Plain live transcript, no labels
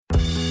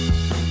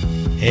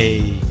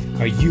Hey,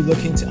 are you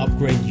looking to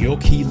upgrade your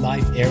key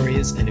life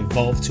areas and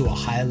evolve to a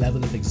higher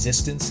level of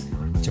existence?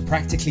 To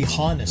practically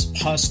harness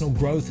personal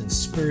growth and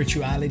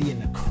spirituality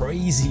in a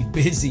crazy,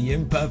 busy,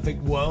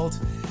 imperfect world?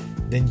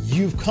 Then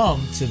you've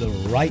come to the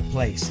right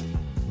place.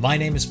 My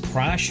name is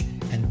Prash,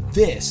 and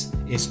this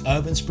is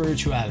Urban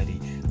Spirituality,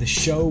 the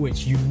show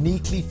which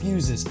uniquely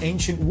fuses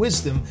ancient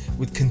wisdom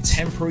with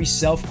contemporary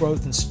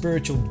self-growth and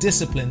spiritual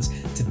disciplines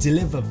to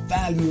deliver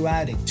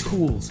value-adding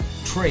tools,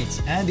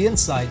 traits, and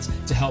insights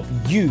to help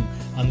you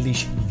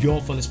unleash your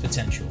fullest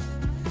potential.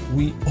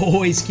 We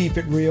always keep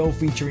it real,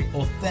 featuring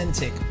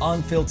authentic,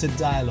 unfiltered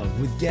dialogue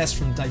with guests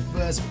from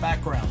diverse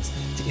backgrounds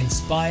to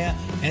inspire,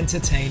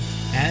 entertain,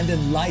 and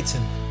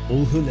enlighten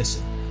all who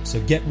listen. So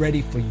get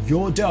ready for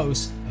your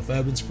dose of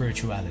urban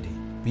spirituality.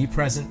 Be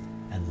present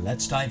and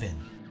let's dive in.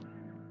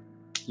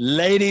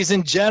 Ladies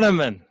and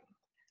gentlemen,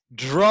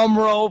 drum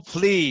roll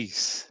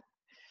please.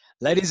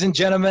 Ladies and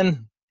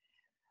gentlemen,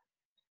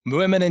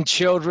 women and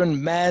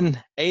children,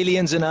 men,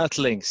 aliens and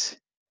earthlings,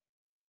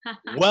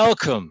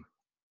 welcome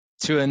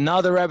to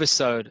another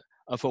episode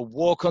of A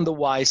Walk on the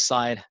Wise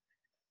Side.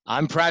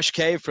 I'm Prash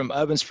K from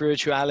Urban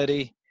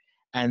Spirituality,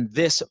 and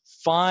this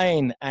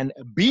fine and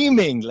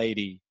beaming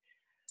lady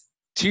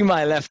to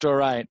my left or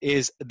right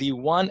is the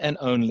one and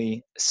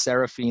only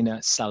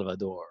Serafina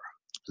Salvador.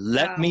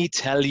 Let me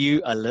tell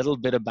you a little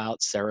bit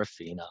about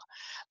Serafina.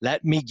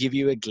 Let me give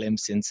you a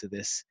glimpse into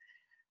this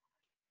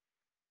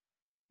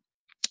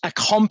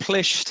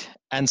accomplished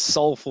and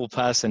soulful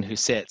person who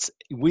sits.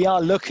 We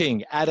are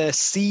looking at a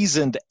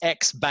seasoned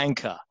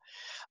ex-banker,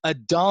 a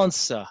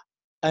dancer,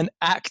 an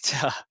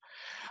actor,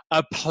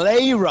 a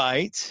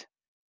playwright,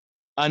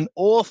 an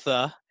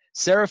author.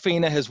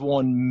 Serafina has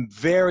worn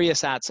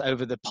various hats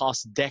over the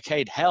past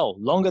decade, hell,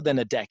 longer than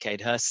a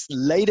decade. Her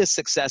latest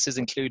successes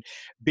include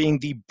being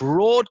the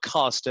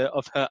broadcaster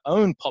of her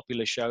own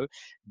popular show,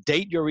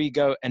 Date Your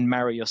Ego and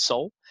Marry Your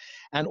Soul,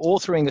 and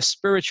authoring a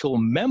spiritual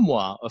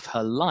memoir of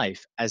her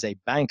life as a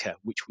banker,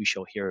 which we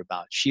shall hear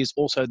about. She is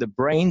also the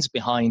brains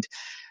behind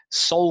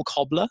Soul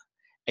Cobbler,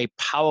 a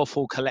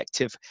powerful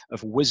collective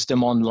of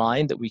wisdom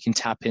online that we can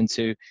tap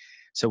into.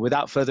 So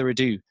without further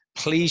ado,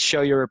 please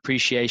show your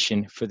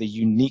appreciation for the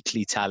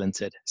uniquely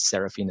talented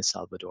Serafina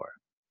Salvador.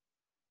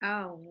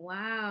 Oh,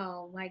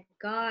 wow. My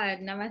God.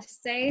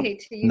 Namaste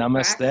to you.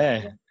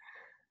 Namaste.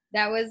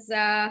 That was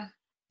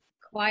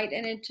quite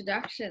an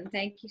introduction.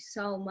 Thank you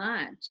so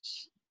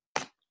much.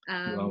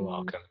 You're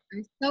welcome.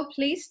 I'm so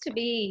pleased to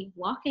be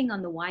walking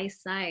on the wise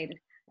side.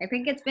 I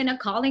think it's been a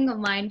calling of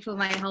mine for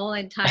my whole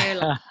entire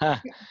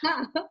life.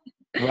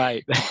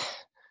 Right.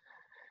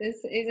 This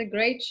is a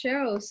great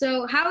show.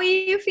 So how are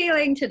you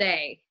feeling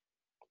today?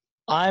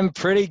 I'm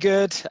pretty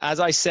good. As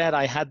I said,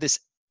 I had this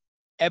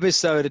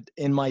episode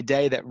in my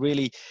day that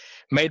really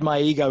made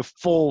my ego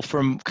fall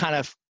from kind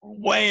of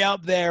way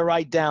up there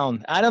right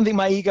down. I don't think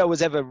my ego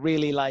was ever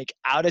really like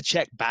out of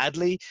check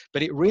badly,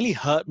 but it really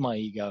hurt my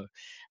ego.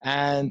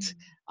 And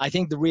I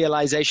think the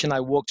realization I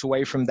walked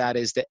away from that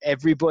is that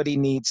everybody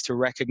needs to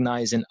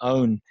recognize and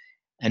own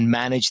and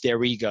manage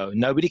their ego.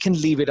 Nobody can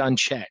leave it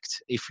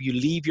unchecked. If you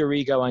leave your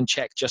ego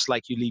unchecked, just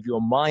like you leave your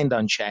mind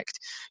unchecked,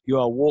 you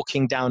are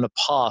walking down a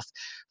path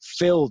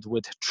filled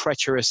with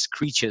treacherous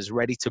creatures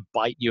ready to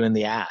bite you in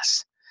the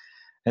ass.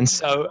 And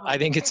so I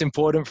think it's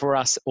important for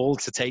us all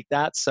to take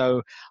that.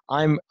 So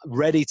I'm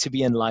ready to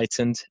be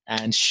enlightened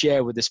and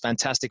share with this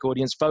fantastic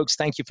audience. Folks,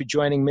 thank you for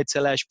joining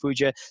Mitzalesh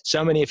Puja.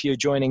 So many of you are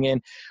joining in.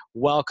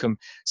 Welcome.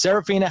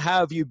 Serafina,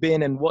 how have you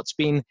been, and what's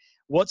been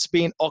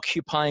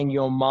occupying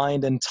your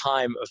mind and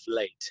time of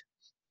late?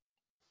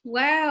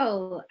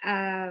 Well,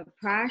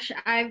 Prash,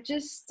 I've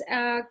just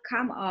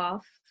come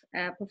off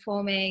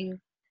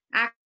performing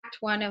Act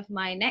 1 of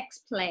my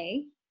next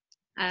play.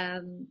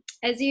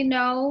 As you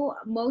know,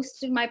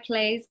 most of my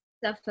plays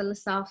are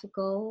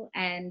philosophical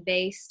and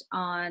based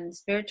on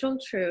spiritual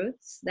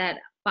truths that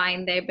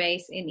find their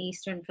base in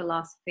Eastern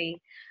philosophy,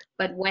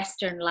 but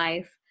Western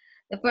life.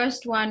 The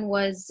first one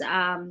was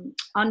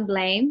on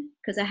blame,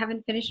 because I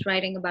haven't finished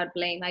writing about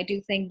blame. I do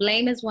think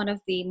blame is one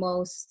of the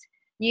most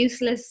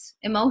useless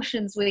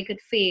emotions we could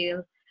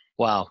feel.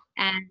 Wow.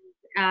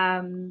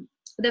 And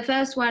the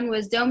first one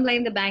was Don't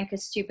Blame the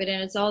Bankers Stupid,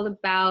 and it's all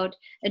about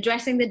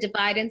addressing the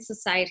divide in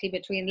society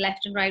between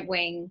left and right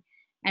wing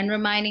and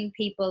reminding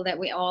people that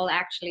we're all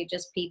actually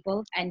just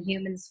people and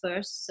humans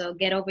first. So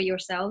get over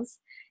yourselves.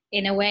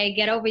 In a way,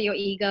 get over your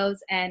egos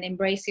and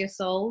embrace your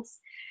souls.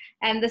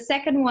 And the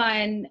second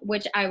one,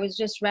 which I was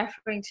just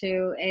referring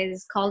to,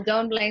 is called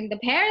Don't Blame the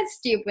Parents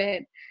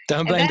Stupid.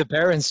 Don't blame the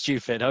parents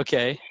stupid.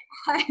 Okay.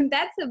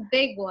 That's a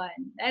big one.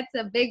 That's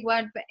a big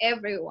one for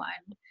everyone.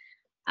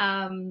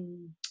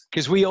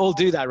 Because we all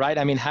do that, right?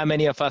 I mean, how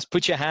many of us,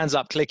 put your hands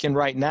up, clicking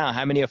right now,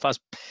 how many of us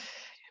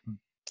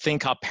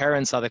think our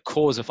parents are the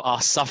cause of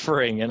our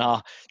suffering and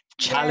our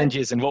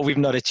challenges and what we've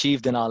not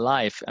achieved in our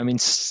life? I mean,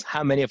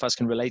 how many of us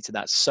can relate to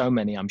that? So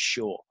many, I'm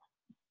sure.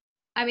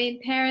 I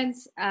mean,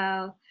 parents,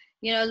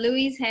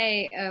 Louise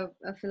Hay,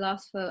 a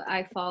philosopher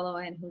I follow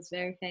and who's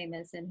very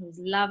famous and who's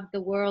loved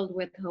the world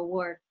with her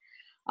work,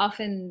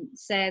 often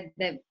said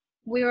that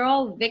we're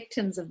all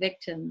victims of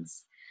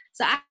victims.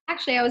 So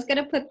actually, I was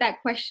going to put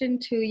that question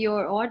to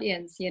your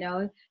audience. You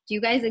know, do you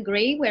guys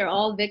agree we're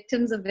all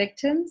victims of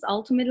victims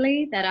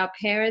ultimately, that our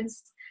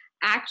parents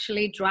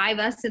actually drive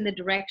us in the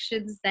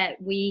directions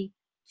that we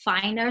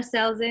find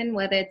ourselves in,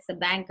 whether it's a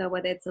banker,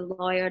 whether it's a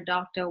lawyer,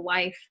 doctor,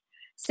 wife,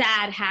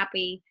 sad,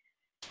 happy.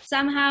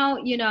 Somehow,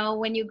 you know,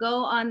 when you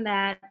go on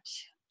that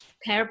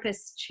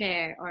therapist's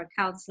chair or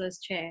counselor's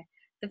chair,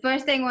 the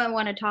first thing I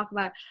want to talk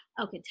about,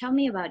 okay, tell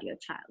me about your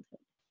childhood.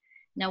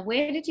 Now,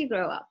 where did you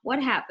grow up?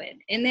 What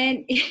happened? And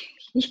then,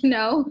 you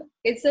know,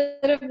 it's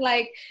sort of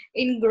like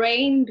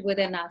ingrained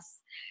within us.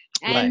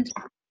 And,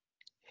 Right.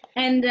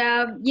 and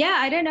yeah,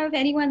 I don't know if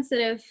anyone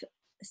sort of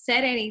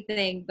said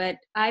anything, but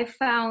I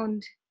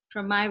found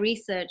from my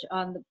research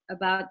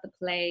about the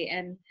play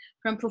and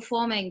from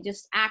performing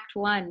just act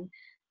one,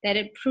 that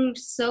it proved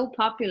so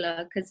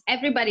popular because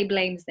everybody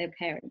blames their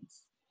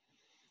parents.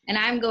 And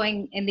I'm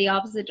going in the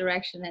opposite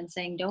direction and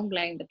saying, don't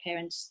blame the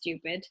parents,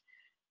 stupid.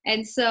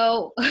 And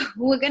so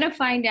we're going to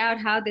find out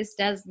how this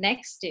does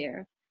next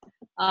year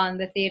on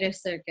the theater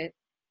circuit.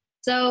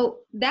 So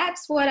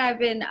that's what I've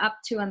been up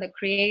to on the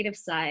creative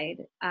side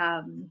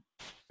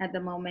at the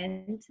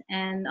moment.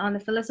 And on the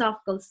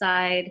philosophical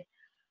side,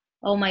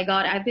 oh my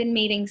God, I've been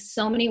meeting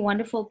so many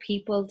wonderful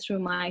people through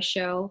my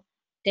show,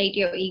 Date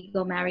Your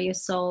Ego, Marry Your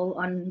Soul,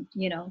 on,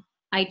 you know,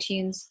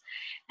 iTunes.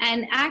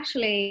 And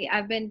actually,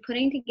 I've been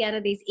putting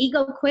together these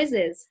ego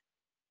quizzes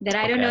that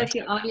I don't know if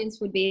your audience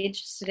would be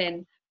interested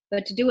in.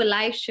 But to do a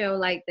live show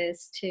like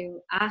this, to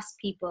ask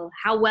people,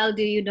 how well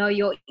do you know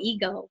your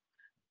ego?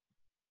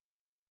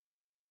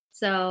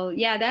 So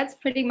yeah, that's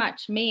pretty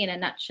much me in a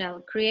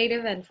nutshell,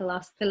 creative and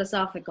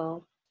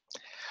philosophical.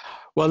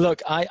 Well,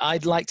 look,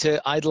 I'd like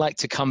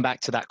to come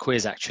back to that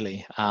quiz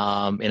actually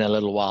in a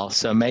little while.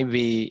 So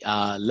maybe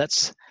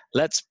let's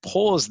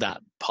pause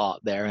that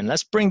part there and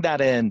let's bring that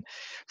in,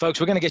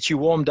 folks. We're going to get you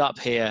warmed up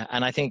here,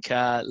 and I think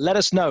let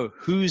us know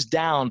who's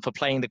down for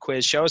playing the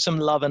quiz. Show us some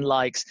love and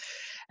likes.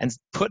 And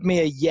put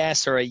me a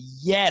yes or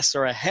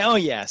a hell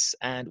yes,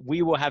 and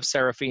we will have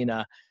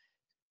Serafina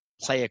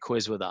play a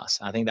quiz with us.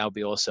 I think that would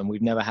be awesome.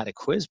 We've never had a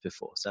quiz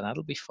before, so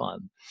that'll be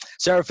fun.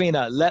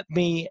 Serafina, let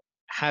me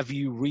have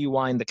you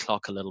rewind the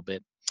clock a little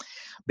bit,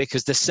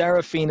 because the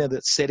Serafina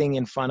that's sitting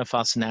in front of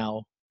us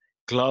now,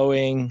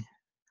 glowing,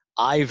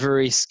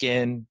 ivory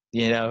skin,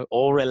 you know,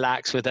 all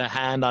relaxed with her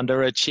hand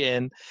under her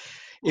chin,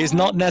 is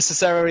not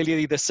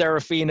necessarily the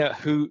Serafina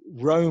who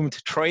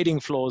roamed trading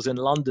floors in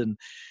London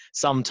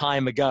some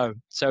time ago.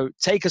 So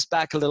take us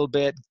back a little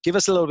bit. Give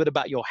us a little bit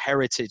about your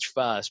heritage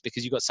first,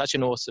 because you've got such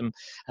an awesome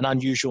and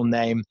unusual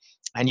name,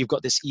 and you've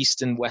got this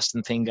Eastern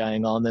Western thing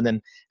going on, and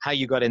then how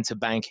you got into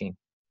banking.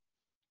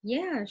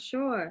 Yeah,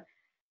 sure.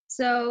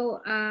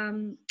 So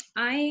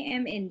I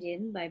am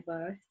Indian by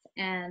birth,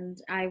 and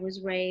I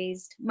was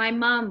raised, my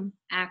mom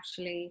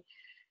actually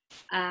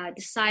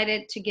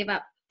decided to give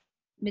up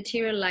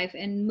material life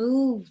and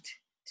moved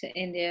to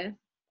India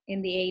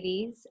in the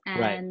 80s.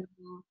 And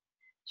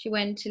she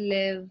went to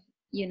live,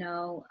 you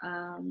know,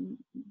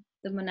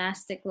 the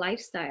monastic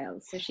lifestyle.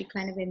 So she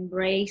kind of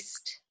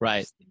embraced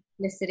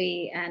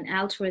simplicity and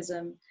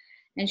altruism.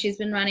 And she's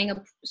been running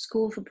a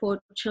school for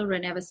poor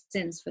children ever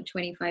since, for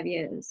 25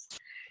 years.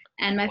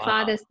 And my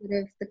father's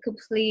sort of the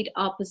complete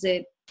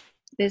opposite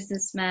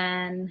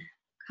businessman,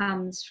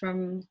 comes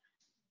from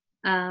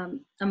a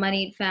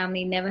moneyed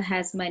family, never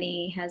has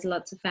money, has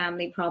lots of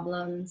family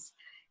problems.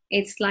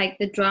 It's like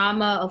the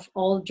drama of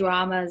all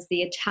dramas,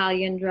 the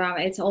Italian drama.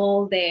 It's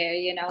all there,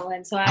 you know.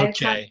 And so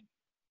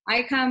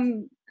I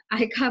come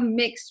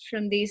mixed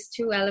from these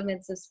two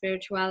elements of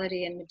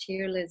spirituality and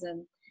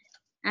materialism.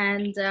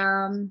 And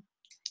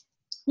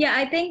yeah,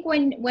 I think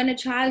when a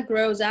child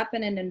grows up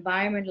in an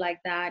environment like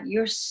that,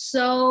 you're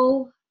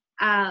so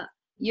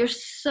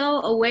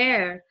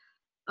aware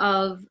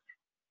of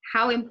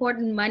how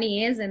important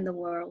money is in the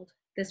world,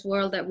 this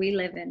world that we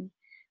live in.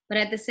 But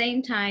at the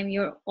same time,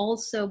 you're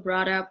also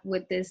brought up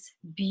with this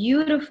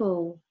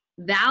beautiful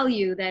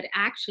value that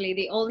actually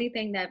the only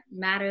thing that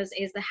matters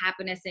is the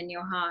happiness in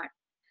your heart.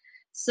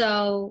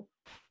 So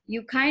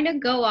you kind of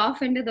go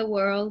off into the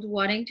world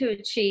wanting to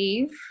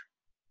achieve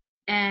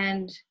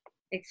and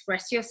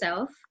express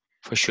yourself.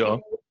 For sure.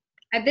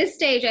 At this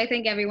stage, I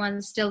think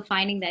everyone's still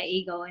finding their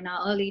ego. In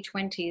our early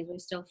 20s, we're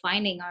still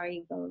finding our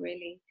ego,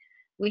 really.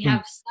 We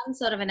have some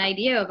sort of an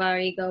idea of our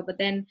ego, but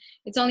then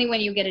it's only when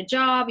you get a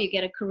job, you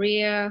get a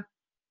career,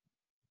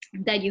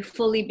 that you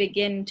fully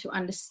begin to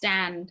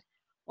understand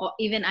or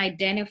even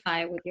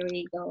identify with your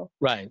ego.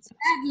 Right. So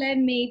that led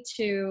me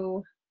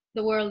to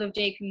the world of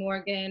JP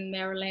Morgan,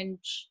 Merrill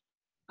Lynch,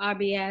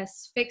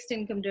 RBS, fixed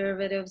income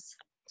derivatives.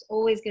 It's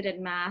always good at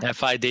math.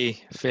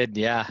 FID,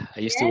 yeah. I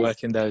used to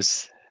work in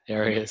those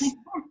areas.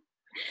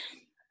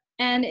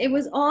 And it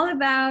was all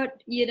about,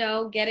 you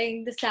know,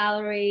 getting the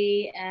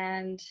salary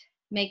and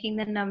making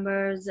the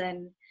numbers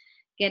and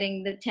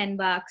getting the $10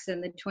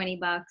 and the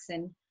 $20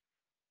 and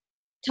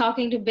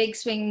talking to big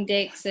swing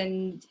dicks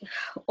and,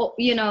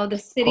 you know, the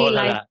city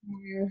life,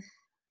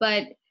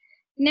 but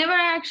never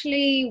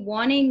actually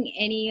wanting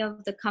any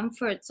of the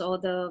comforts or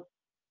the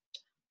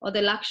or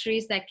the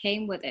luxuries that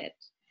came with it.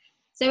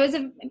 So it was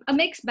a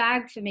mixed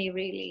bag for me,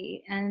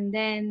 really. And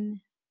then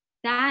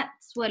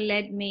that's what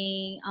led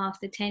me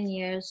after 10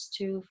 years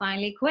to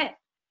finally quit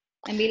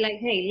and be like,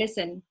 hey,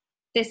 listen,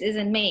 this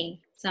isn't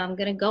me. So I'm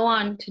going to go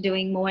on to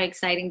doing more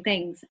exciting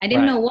things. I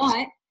didn't know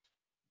what,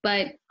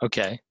 but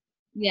okay.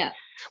 Yeah.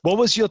 What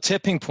was your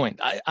tipping point?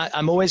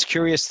 I'm always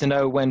curious to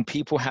know when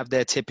people have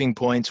their tipping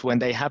points, when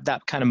they have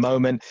that kind of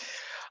moment.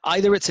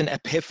 Either it's an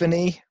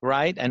epiphany,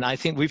 right? And I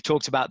think we've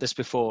talked about this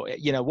before.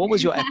 You know, what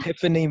was your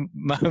epiphany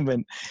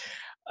moment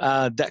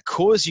that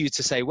caused you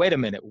to say, wait a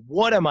minute,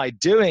 what am I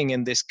doing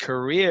in this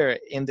career,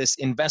 in this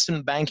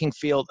investment banking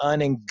field,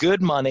 earning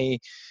good money,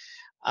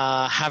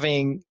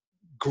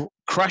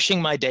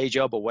 crushing my day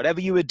job or whatever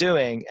you were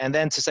doing, and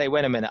then to say,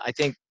 wait a minute, I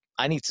think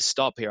I need to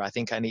stop here. I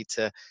think I need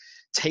to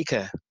take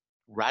a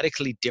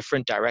radically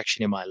different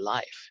direction in my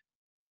life?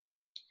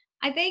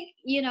 I think,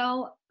 you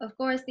know, of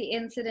course, the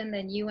incident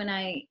that you and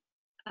I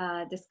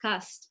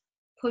discussed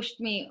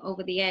pushed me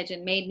over the edge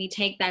and made me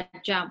take that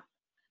jump.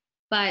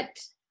 But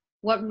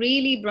what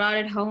really brought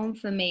it home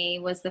for me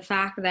was the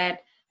fact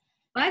that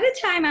by the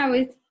time I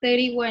was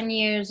 31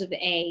 years of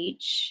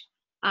age,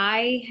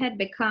 I had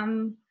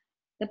become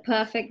the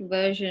perfect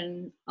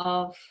version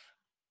of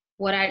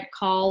what I'd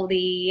call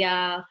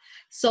the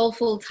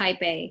soulful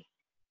type A.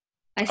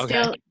 I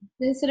still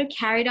sort of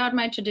carried out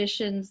my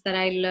traditions that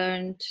I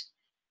learned,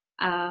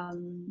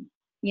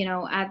 you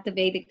know, at the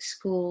Vedic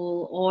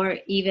school, or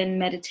even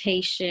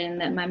meditation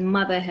that my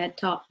mother had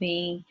taught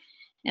me.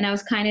 And I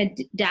was kind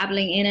of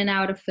dabbling in and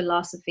out of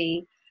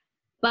philosophy.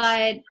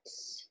 But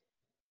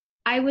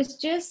I was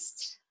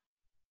just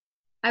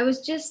I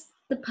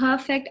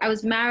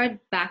was married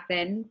back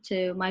then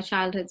to my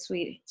childhood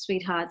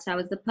sweetheart. So I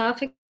was the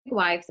perfect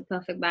wife, the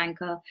perfect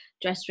banker,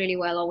 dressed really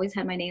well, always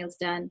had my nails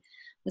done,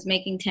 was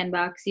making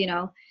 $10, you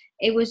know.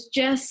 It was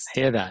just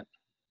hear that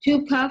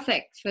too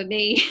perfect for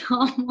me.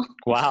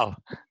 Wow.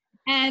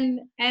 And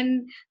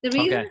the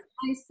reason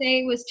I say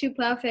it was too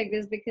perfect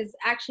is because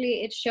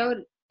actually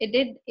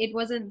it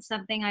wasn't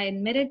something I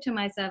admitted to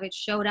myself, it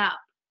showed up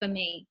for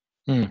me.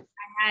 I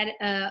had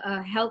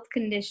a health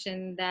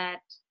condition that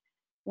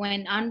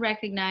when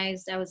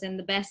unrecognized, I was in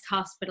the best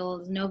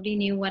hospitals. Nobody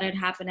knew what had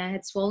happened. I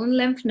had swollen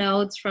lymph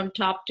nodes from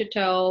top to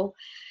toe.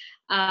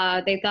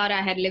 They thought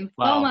I had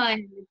lymphoma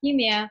and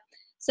leukemia.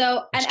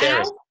 So, and I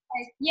was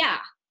like,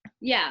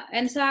 yeah.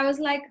 And so I was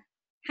like,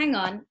 hang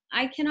on,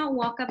 I cannot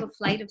walk up a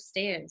flight of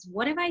stairs.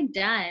 What have I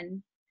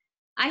done?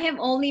 I have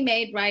only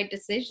made right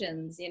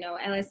decisions, you know,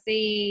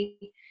 LSE,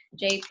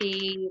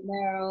 JP,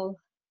 Merrill,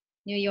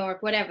 New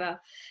York, whatever.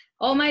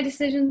 All my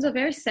decisions are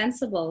very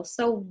sensible.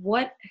 So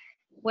what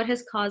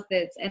has caused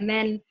this? And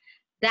then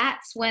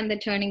that's when the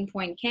turning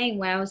point came,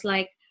 where I was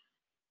like,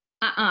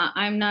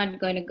 I'm not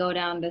going to go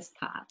down this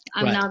path.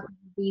 I'm not going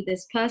to be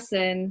this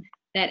person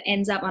that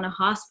ends up on a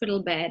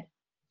hospital bed.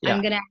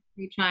 I'm going to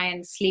actually try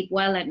and sleep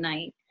well at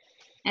night.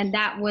 And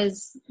that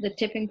was the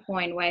tipping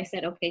point where I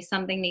said, okay,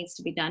 something needs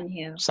to be done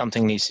here.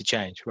 Something needs to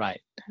change, right?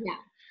 Yeah.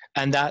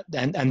 And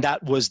that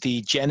was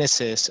the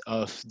genesis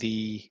of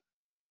the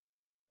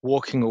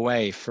walking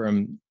away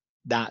from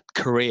that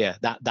career,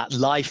 that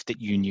life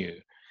that you knew,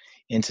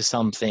 into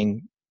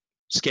something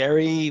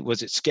scary.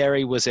 Was it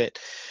scary? Was it,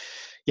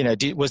 you know,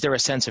 was there a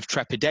sense of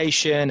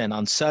trepidation and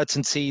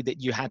uncertainty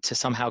that you had to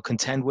somehow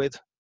contend with?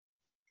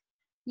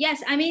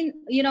 Yes. I mean,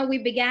 you know, we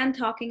began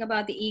talking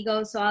about the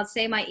ego. So I'll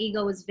say my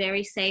ego was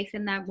very safe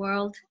in that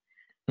world.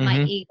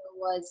 My ego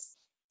was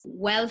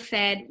well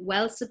fed,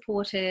 well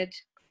supported.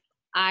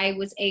 I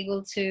was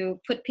able to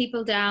put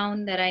people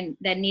down that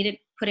needed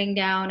putting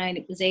down.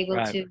 I was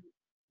able to,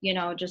 you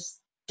know,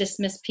 just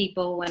dismiss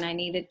people when I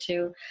needed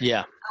to.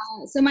 Yeah.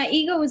 So my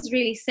ego was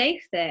really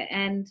safe there.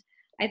 And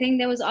I think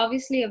there was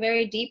obviously a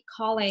very deep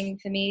calling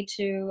for me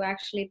to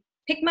actually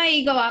pick my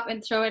ego up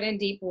and throw it in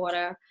deep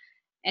water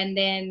and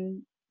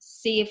then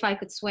see if I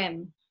could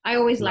swim. I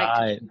always liked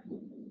to swim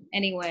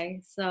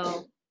anyway.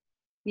 So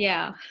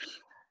yeah.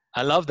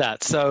 I love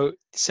that. So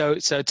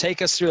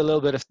take us through a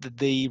little bit of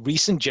the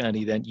recent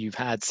journey that you've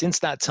had since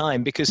that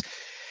time, because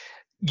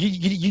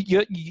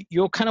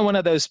you're kind of one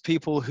of those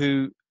people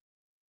who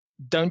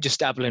don't just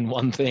dabble in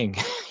one thing.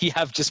 You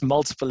have just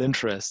multiple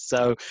interests.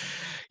 So,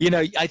 you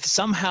know,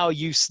 somehow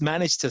you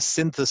managed to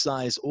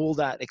synthesize all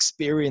that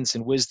experience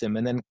and wisdom,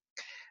 and then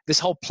this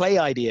whole play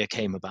idea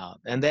came about,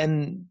 and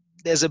then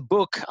there's a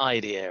book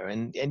idea,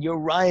 and you're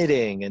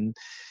writing, and,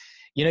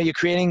 you know, you're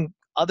creating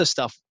other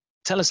stuff.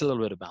 Tell us a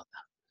little bit about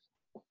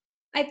that.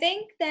 I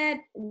think that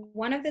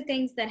one of the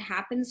things that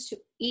happens to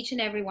each and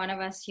every one of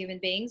us human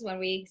beings when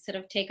we sort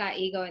of take our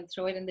ego and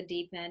throw it in the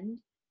deep end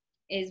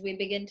is we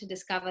begin to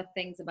discover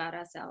things about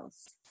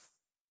ourselves.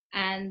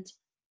 And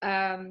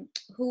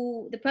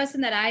the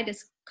person that I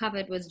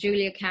discovered was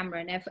Julia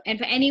Cameron. And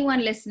for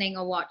anyone listening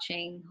or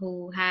watching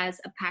who has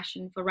a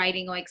passion for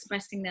writing or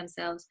expressing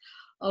themselves,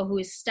 or who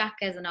is stuck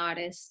as an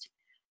artist,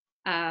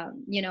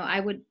 you know, I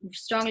would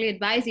strongly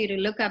advise you to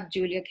look up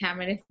Julia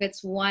Cameron. If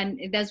there's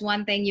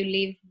one thing you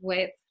leave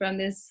with from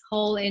this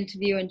whole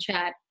interview and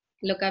chat,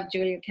 look up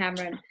Julia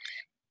Cameron.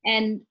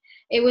 And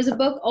It was a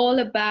book all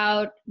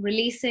about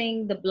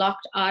releasing the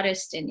blocked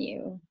artist in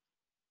you.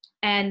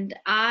 And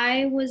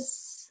I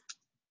was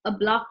a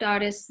blocked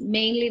artist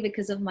mainly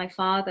because of my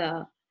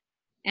father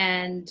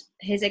and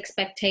his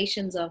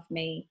expectations of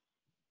me.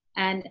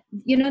 And,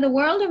 you know, the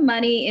world of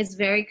money is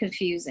very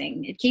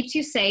confusing. It keeps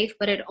you safe,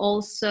 but it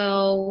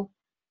also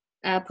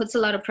puts a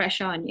lot of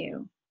pressure on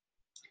you.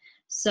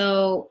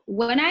 So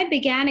when I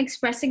began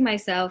expressing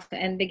myself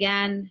and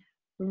began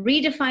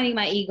redefining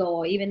my ego,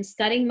 or even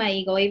studying my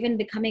ego, even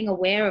becoming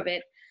aware of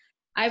it,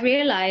 I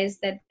realized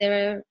that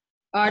there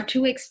are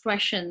two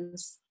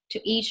expressions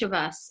to each of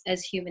us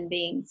as human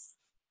beings.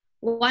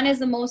 One is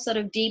the most sort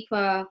of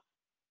deeper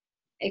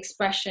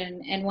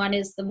expression, and one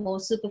is the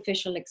most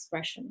superficial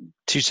expression.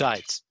 Two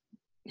sides.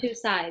 Two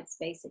sides,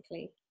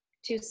 basically.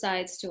 Two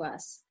sides to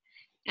us.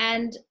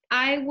 And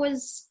I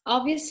was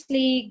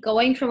obviously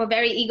going from a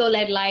very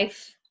ego-led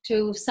life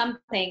to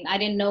something. I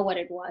didn't know what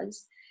it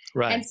was.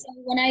 Right. And so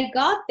when I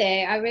got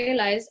there, I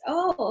realized,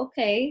 oh,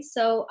 okay.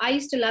 So I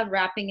used to love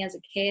rapping as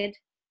a kid.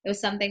 It was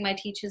something my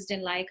teachers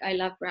didn't like. I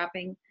loved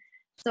rapping.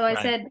 So I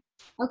said,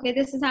 okay,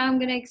 this is how I'm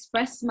going to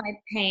express my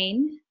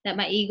pain that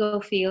my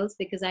ego feels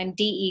because I'm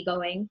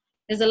de-egoing.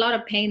 There's a lot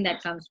of pain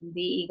that comes from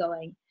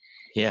de-egoing.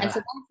 Yeah. And so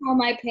that's how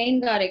my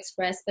pain got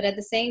expressed. But at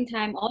the same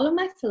time, all of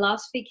my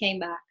philosophy came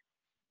back.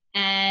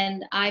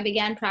 And I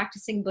began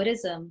practicing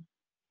Buddhism.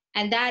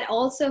 And that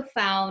also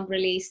found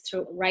release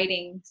through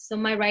writing. So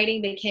my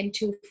writing became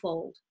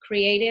twofold,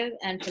 creative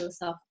and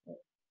philosophical.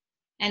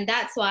 And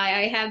that's why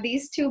I have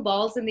these two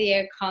balls in the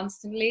air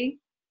constantly.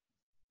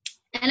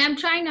 And I'm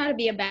trying not to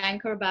be a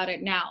banker about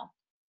it now.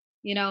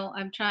 You know,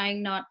 I'm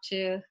trying not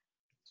to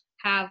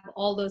have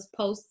all those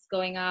posts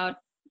going out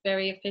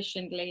very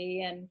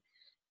efficiently and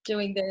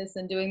doing this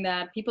and doing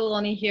that. People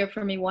only hear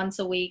from me once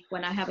a week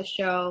when I have a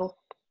show.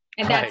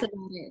 And that's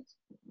about it.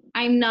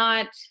 I'm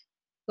not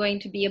going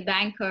to be a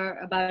banker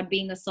about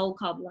being a soul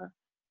cobbler.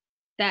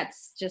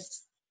 That's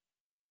just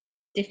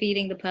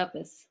defeating the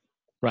purpose.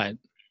 Right.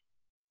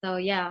 So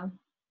yeah,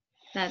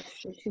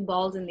 that's the two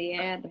balls in the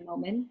air at the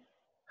moment.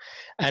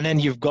 And then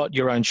you've got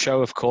your own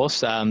show, of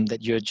course, that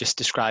you're just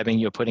describing.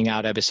 You're putting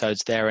out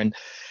episodes there. And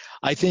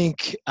I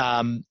think,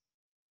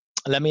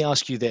 let me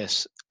ask you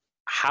this.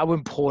 How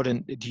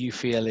important do you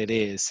feel it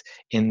is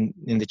in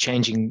the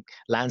changing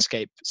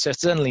landscape, so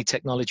certainly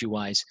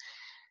technology-wise,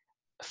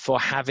 for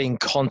having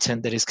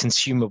content that is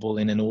consumable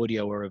in an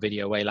audio or a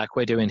video way like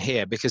we're doing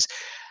here? Because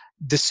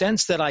the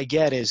sense that I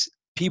get is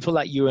people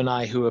like you and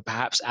I who are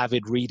perhaps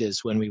avid readers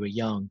when we were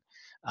young,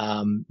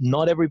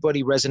 not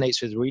everybody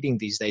resonates with reading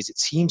these days. It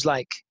seems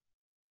like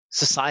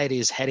society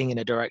is heading in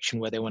a direction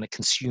where they want to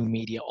consume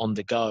media on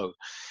the go,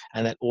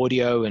 and that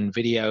audio and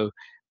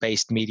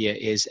video-based media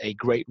is a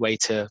great way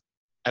to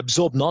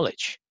absorb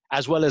knowledge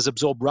as well as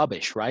absorb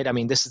rubbish, right? I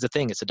mean, this is the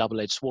thing. It's a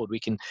double-edged sword.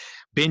 We can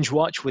binge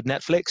watch with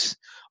Netflix,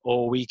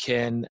 or we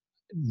can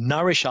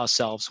nourish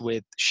ourselves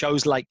with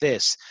shows like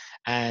this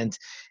and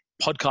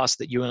podcasts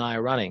that you and I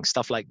are running,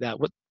 stuff like that.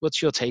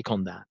 What's your take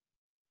on that?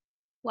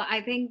 Well,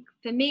 I think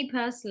for me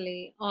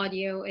personally,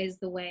 audio is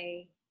the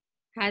way,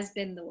 has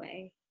been the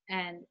way,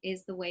 and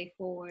is the way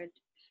forward,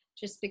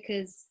 just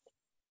because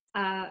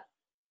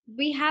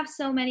we have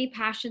so many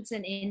passions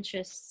and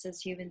interests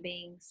as human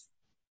beings.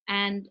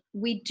 And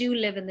we do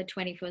live in the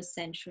 21st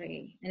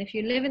century. And if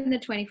you live in the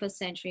 21st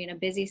century in a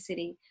busy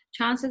city,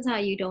 chances are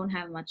you don't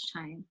have much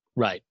time.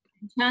 Right.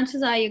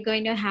 Chances are you're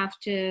going to have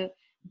to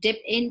dip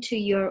into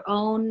your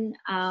own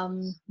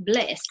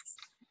bliss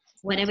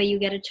whenever you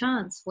get a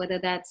chance, whether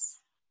that's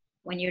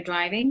when you're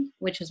driving,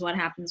 which is what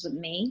happens with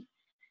me,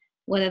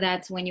 whether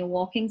that's when you're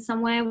walking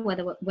somewhere,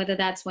 whether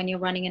that's when you're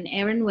running an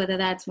errand, whether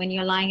that's when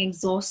you're lying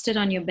exhausted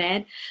on your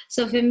bed.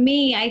 So for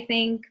me, I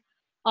think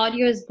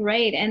audio is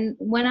great. And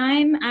when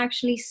I'm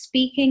actually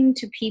speaking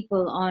to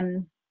people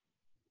on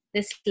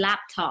this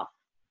laptop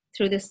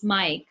through this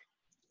mic,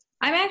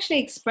 I'm actually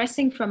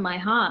expressing from my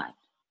heart.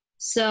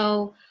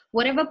 So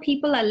whatever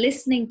people are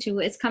listening to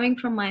is coming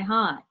from my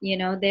heart. You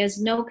know,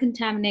 there's no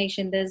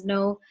contamination. There's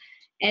no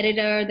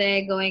editor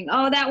there going,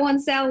 oh, that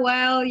won't sell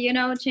well, you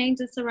know, change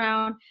this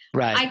around.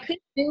 Right. I could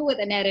do with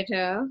an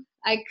editor.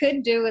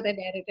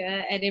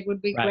 And it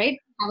would be great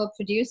to have a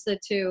producer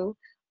too.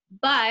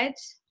 But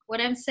what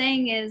I'm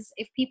saying is,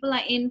 if people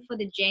are in for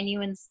the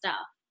genuine stuff,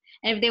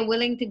 and if they're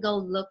willing to go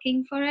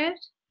looking for it,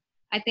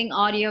 I think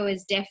audio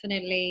is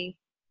definitely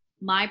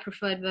my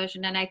preferred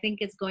version. And I think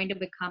it's going to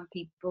become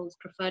people's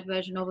preferred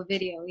version over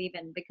video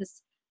even,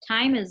 because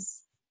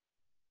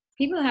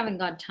people haven't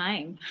got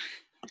time.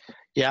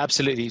 Yeah,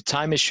 absolutely.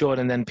 Time is short,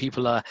 and then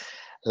people are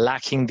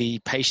lacking the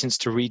patience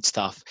to read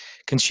stuff.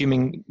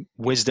 Consuming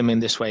wisdom in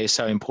this way is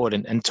so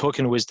important. And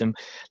talking wisdom,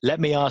 let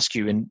me ask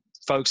you, and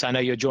folks, I know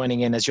you're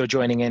joining in. As you're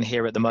joining in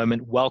here at the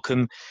moment,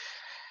 welcome,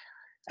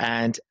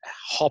 and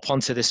hop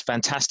onto this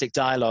fantastic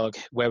dialogue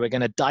where we're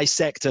going to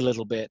dissect a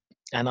little bit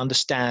and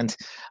understand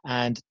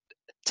and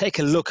take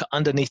a look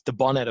underneath the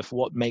bonnet of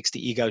what makes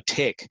the ego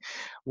tick.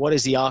 What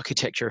is the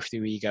architecture of the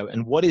ego,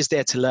 and what is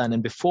there to learn?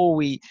 And before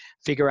we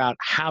figure out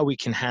how we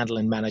can handle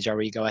and manage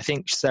our ego, I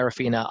think,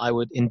 Serafina, I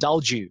would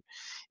indulge you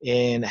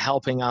in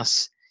helping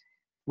us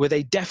with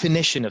a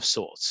definition of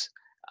sorts.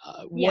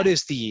 What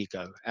is the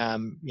ego?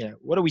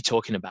 What are we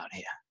talking about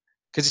here?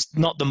 Because it's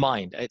not the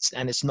mind,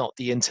 it's not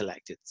the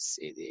intellect,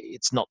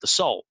 it's not the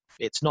soul,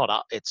 it's not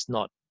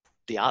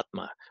the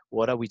Atma.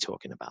 What are we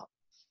talking about?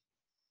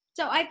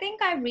 So I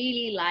think I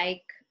really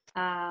like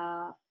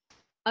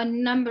a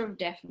number of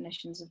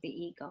definitions of the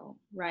ego,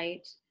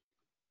 right?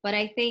 But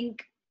I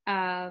think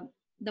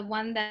the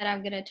one that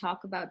I'm going to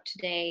talk about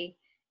today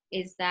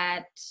is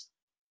that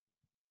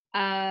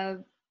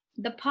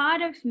the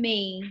part of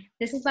me,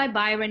 this is by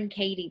Byron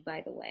Katie,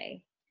 by the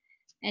way,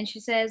 and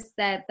she says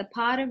that the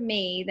part of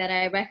me that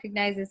I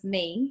recognize as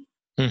me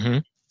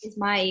is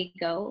my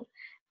ego,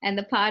 and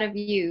the part of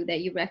you that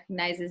you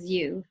recognize as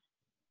you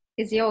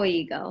is your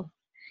ego.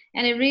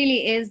 And it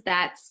really is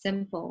that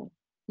simple.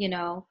 You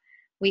know,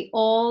 we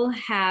all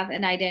have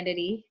an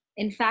identity.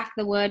 In fact,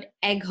 the word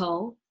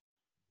ego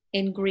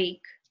in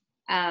Greek,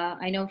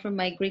 I know from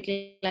my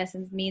Greek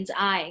lessons, means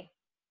I.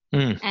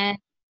 And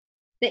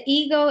the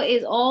ego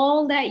is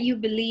all that you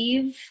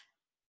believe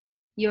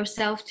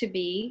yourself to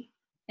be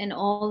and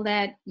all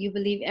that you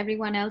believe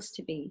everyone else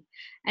to be.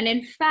 And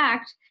in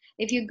fact,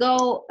 if you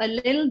go a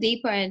little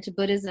deeper into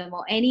Buddhism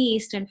or any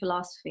Eastern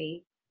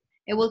philosophy,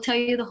 it will tell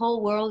you the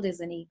whole world is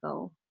an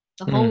ego.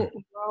 The whole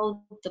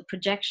world, the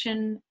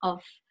projection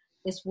of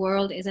this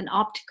world is an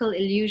optical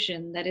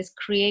illusion that is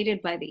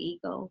created by the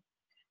ego.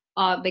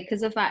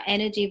 Because of our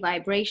energy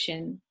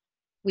vibration,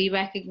 we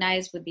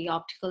recognize with the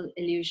optical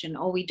illusion,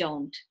 or we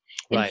don't.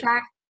 In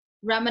fact,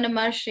 Ramana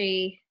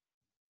Maharshi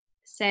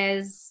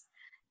says,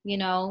 you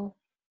know,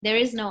 there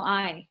is no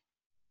I,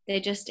 there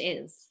just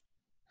is.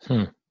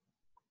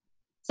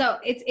 So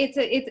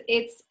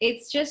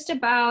it's just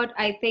about,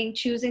 I think,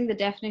 choosing the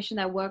definition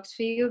that works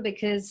for you,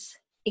 because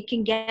it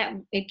can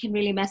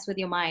really mess with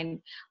your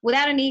mind.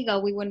 Without an ego,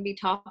 we wouldn't be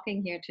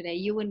talking here today.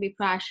 You wouldn't be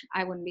Prash,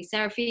 I wouldn't be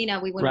Serafina,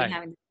 we wouldn't be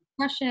having this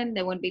discussion,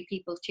 there wouldn't be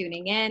people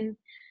tuning in.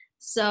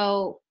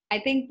 So I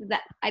think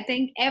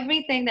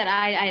everything that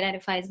I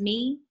identify as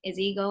me is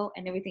ego,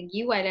 and everything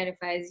you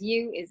identify as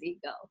you is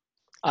ego.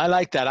 I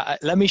like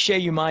that. Let me share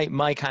you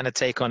my kind of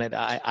take on it.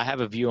 I have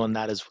a view on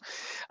that as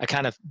a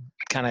kind of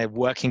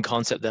working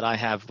concept that I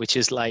have, which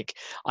is like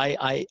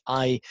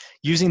I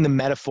using the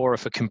metaphor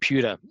of a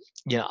computer.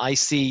 You know, I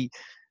see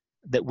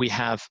that we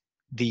have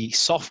the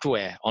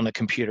software on a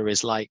computer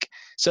is like,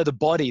 so the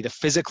body, the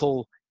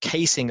physical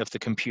casing of the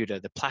computer,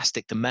 the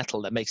plastic, the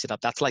metal that makes it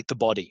up, that's like the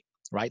body,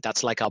 right?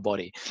 That's like our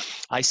body.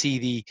 I see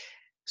the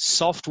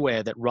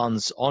software that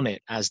runs on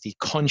it as the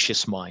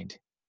conscious mind.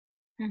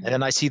 And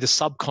then I see the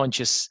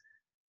subconscious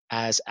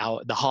as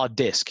the hard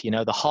disk. You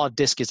know, the hard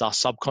disk is our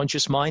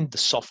subconscious mind. The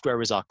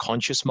software is our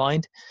conscious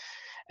mind.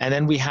 And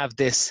then we have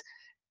this,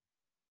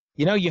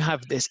 you know, you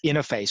have this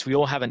interface. We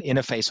all have an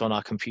interface on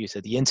our computer,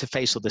 the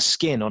interface or the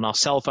skin. On our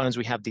cell phones,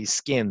 we have these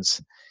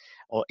skins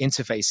or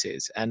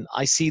interfaces. And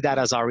I see that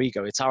as our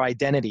ego. It's our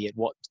identity.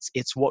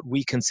 It's what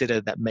we consider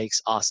that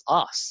makes us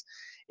us.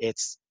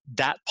 It's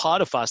that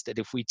part of us that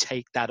if we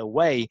take that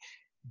away,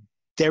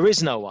 there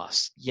is no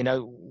us. You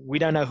know, we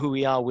don't know who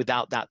we are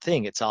without that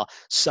thing. It's our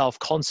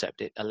self-concept.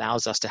 It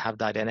allows us to have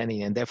that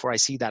identity. And therefore I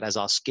see that as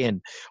our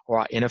skin or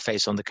our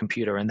interface on the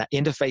computer. And that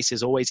interface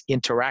is always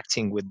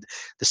interacting with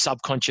the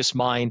subconscious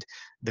mind,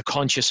 the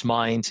conscious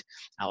mind,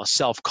 our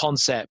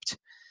self-concept,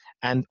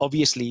 and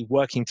obviously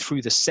working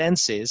through the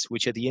senses,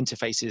 which are the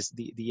interfaces,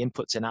 the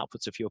inputs and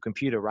outputs of your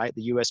computer, right?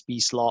 The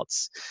USB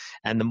slots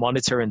and the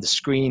monitor and the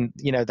screen,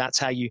 you know, that's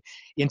how you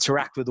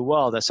interact with the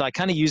world. So I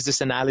kind of use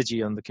this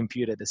analogy on the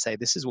computer to say,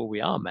 this is what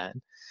we are, man.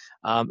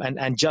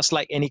 And just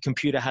like any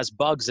computer has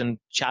bugs and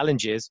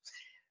challenges,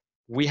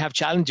 we have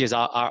challenges.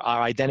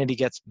 Our identity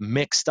gets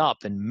mixed up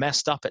and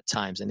messed up at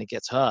times, and it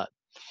gets hurt.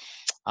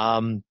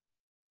 And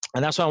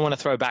that's what I want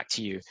to throw back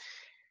to you.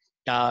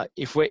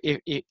 If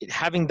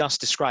having thus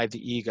described the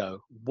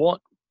ego,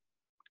 what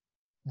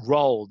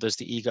role does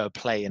the ego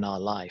play in our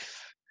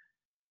life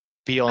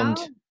beyond?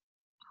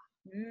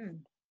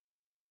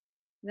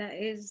 That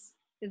is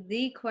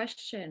the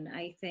question,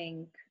 I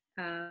think.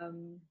 I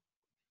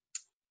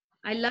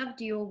loved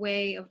your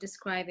way of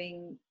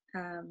describing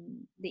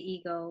the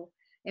ego.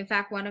 In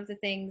fact, one of the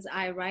things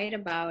I write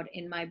about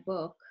in my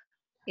book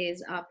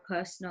is our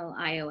personal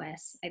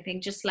iOS. I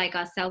think just like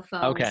our cell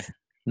phones. Okay.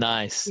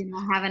 Nice. You know,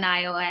 have an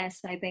iOS.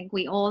 I think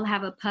we all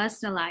have a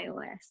personal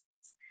iOS.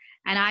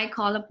 And I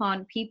call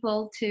upon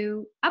people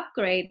to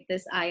upgrade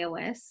this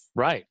iOS.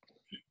 Right.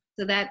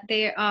 So that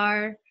they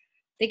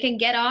can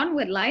get on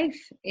with life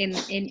in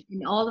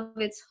all of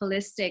its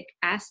holistic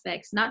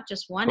aspects, not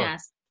just one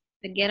aspect,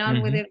 but get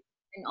on with it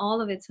in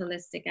all of its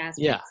holistic aspects.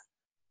 Yeah.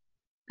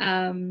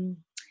 And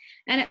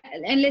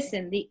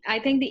listen, I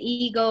think the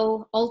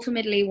ego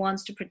ultimately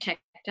wants to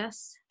protect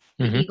us.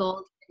 The ego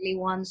ultimately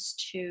wants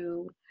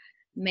to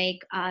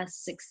make us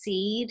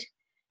succeed.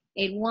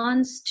 It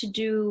wants to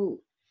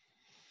do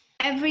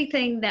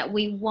everything that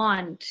we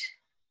want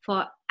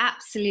for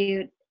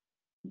absolute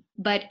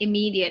but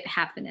immediate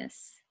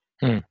happiness.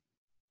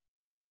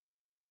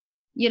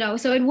 You know,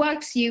 so it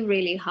works you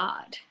really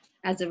hard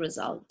as a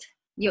result.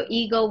 your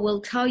ego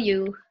will tell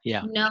you,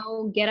 Yeah. no,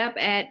 don't get up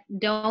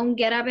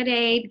at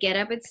 8, get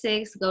up at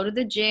 6, go to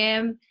the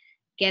gym,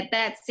 get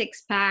that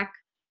 6-pack,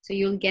 so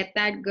you'll get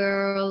that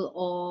girl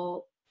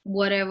or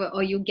whatever,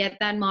 or you get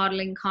that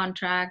modeling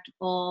contract,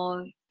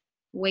 or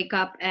wake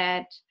up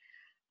at,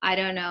 I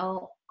don't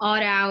know,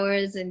 odd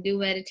hours and do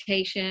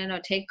meditation or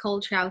take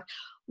cold showers.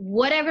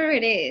 Whatever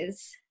it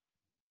is,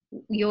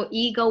 your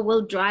ego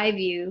will drive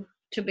you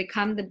to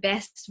become the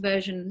best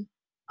version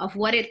of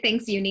what it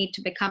thinks you need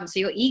to become. So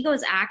your ego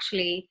is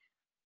actually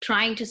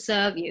trying to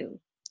serve you.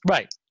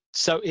 Right.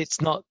 So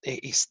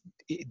the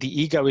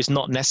ego is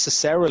not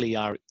necessarily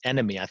our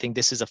enemy. I think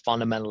this is a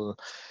fundamental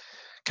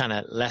kind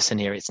of lesson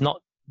here.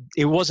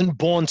 It wasn't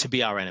born to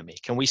be our enemy.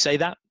 Can we say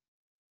that?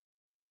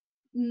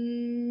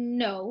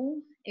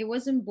 No, it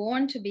wasn't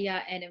born to be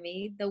our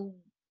enemy. The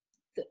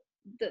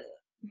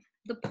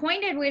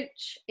point at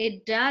which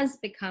it does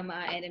become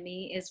our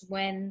enemy is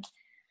when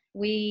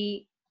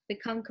we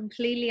become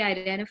completely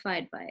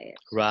identified by it.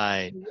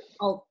 Right.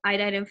 Or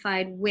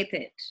identified with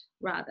it,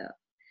 rather.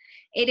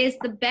 It is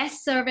the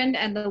best servant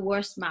and the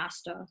worst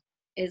master,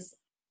 is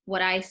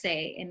what I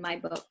say in my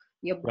book.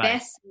 Your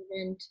best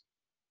servant,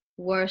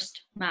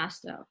 worst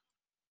master.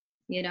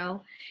 You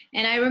know?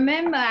 And I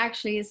remember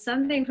actually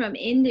something from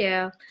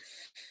India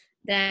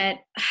that,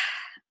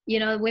 you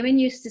know, women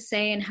used to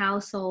say in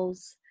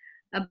households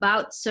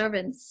about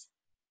servants.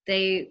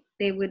 They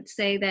would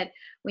say that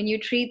when you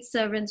treat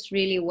servants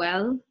really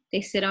well,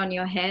 they sit on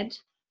your head.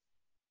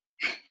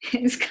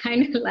 It's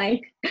kind of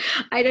like,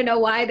 I don't know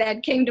why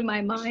that came to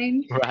my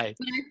mind. Right.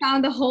 But I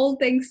found the whole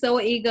thing so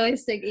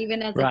egoistic,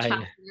 even as a Right.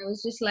 child. I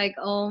was just like,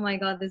 oh my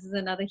God, this is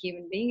another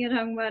human being you're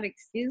talking about.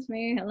 Excuse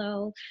me,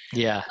 hello.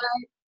 Yeah.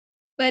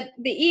 But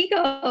the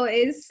ego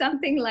is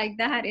something like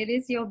that. It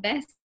is your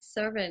best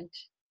servant,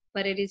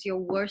 but it is your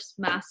worst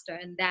master.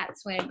 And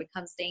that's when it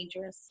becomes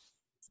dangerous.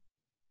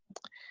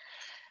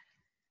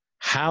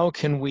 How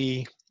can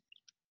we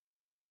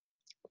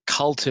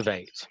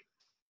cultivate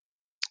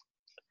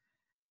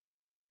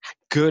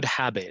good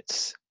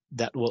habits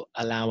that will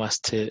allow us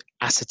to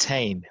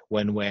ascertain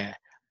when we're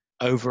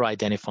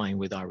over-identifying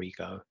with our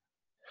ego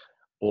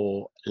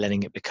or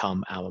letting it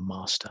become our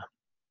master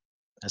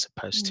as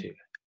opposed to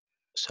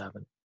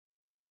servant?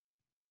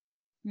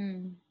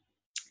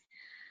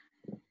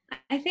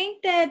 I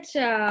think that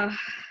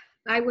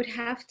I would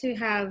have to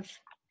have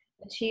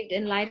achieved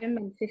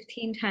enlightenment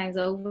 15 times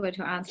over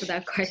to answer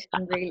that question,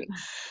 really.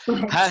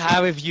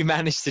 How have you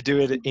managed to do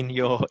it in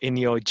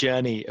your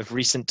journey of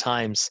recent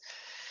times,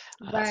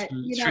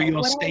 through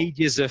your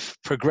stages of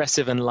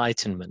progressive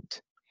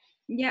enlightenment?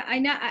 Yeah, I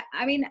know.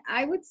 I mean,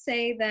 I would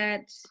say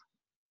that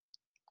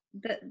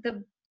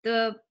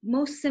the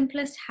most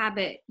simplest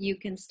habit you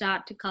can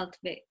start to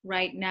cultivate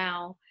right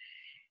now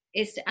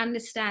is to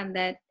understand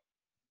that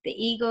the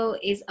ego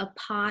is a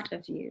part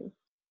of you,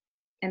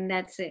 and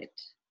that's it.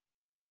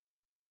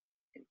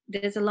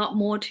 There's a lot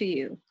more to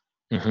you.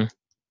 Mm-hmm.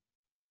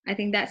 I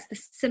think that's the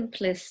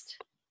simplest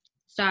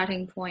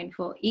starting point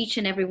for each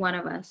and every one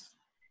of us.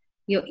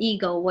 Your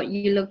ego, what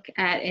you look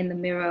at in the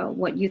mirror,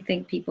 what you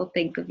think people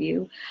think of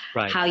you,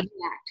 right. How you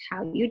act,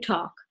 how you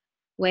talk,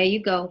 where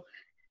you go.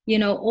 You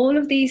know, all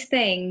of these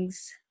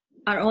things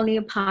are only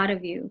a part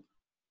of you.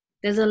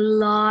 There's a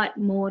lot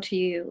more to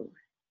you.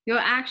 You're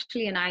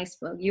actually an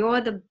iceberg. You're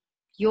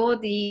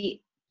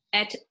the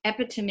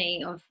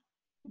epitome of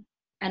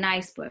an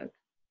iceberg.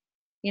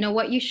 You know,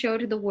 what you show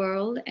to the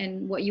world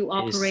and what you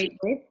operate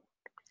with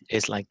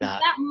is like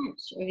that. That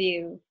much of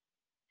you.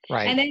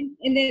 Right. And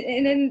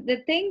then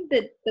the thing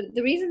that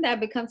the reason that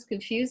becomes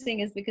confusing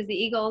is because the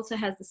ego also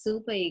has the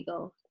super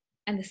ego,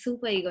 and the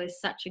super ego is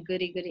such a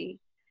goody.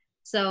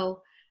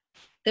 So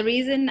the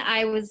reason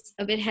I was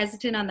a bit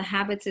hesitant on the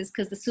habits is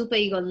because the super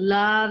ego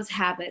loves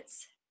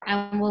habits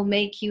and will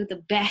make you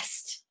the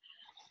best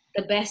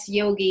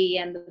yogi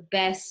and the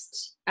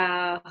best,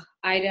 I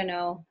don't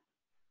know,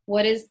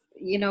 what is,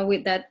 you know,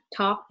 with that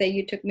talk that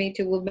you took me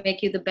to, will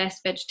make you the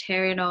best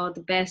vegetarian or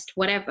the best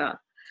whatever.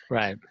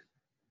 Right.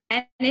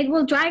 And it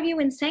will drive you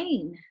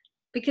insane,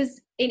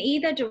 because in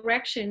either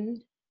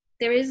direction,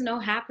 there is no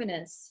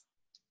happiness.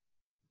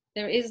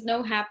 There is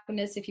no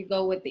happiness if you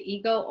go with the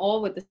ego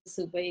or with the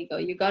super ego.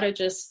 You got to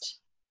just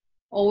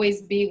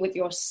always be with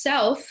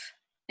yourself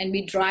and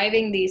be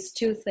driving these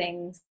two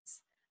things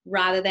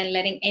rather than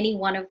letting any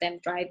one of them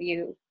drive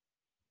you.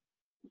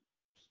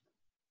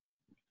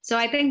 So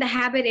I think the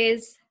habit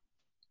is,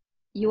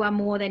 you are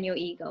more than your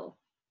ego.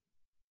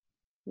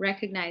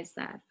 Recognize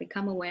that.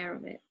 Become aware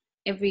of it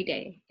every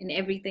day in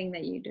everything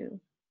that you do.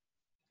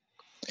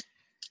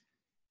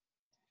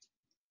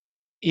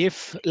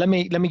 Let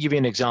me give you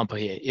an example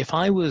here. If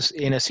I was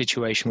in a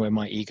situation where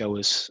my ego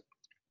was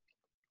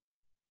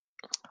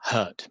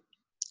hurt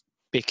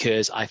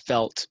because I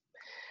felt,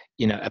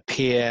 you know, a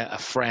peer, a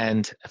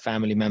friend, a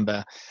family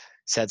member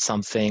said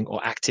something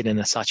or acted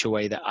in such a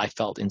way that I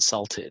felt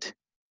insulted.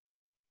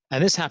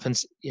 And this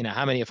happens, you know,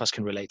 how many of us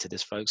can relate to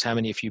this, folks? How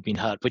many of you have been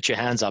hurt? Put your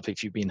hands up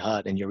if you've been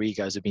hurt and your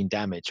egos have been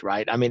damaged,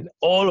 right? I mean,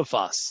 all of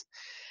us.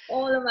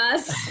 All of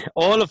us.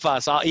 All of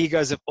us, our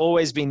egos have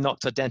always been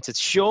knocked or dented,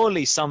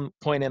 surely some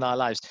point in our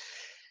lives.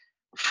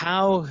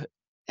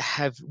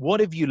 What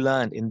have you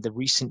learned in the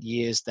recent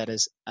years that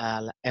has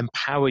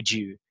empowered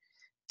you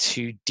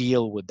to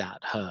deal with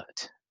that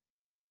hurt?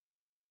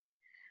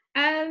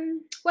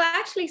 Well,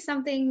 actually,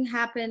 something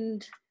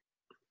happened.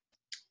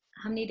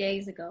 How many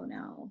days ago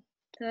now?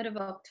 3rd of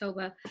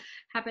October.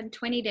 Happened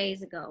 20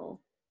 days ago.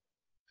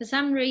 For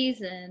some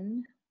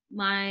reason,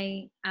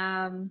 my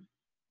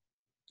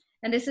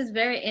and this is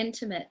very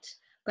intimate,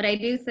 but I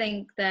do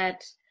think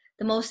that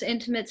the most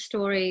intimate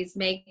stories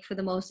make for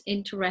the most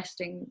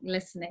interesting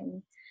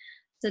listening.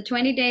 So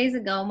 20 days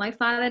ago, my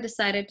father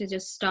decided to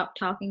just stop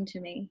talking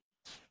to me.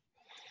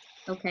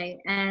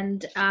 Okay,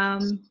 and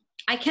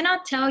I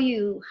cannot tell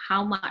you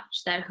how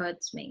much that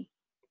hurts me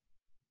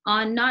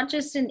on not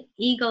just an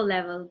ego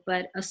level,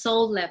 but a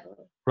soul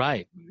level.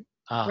 Right.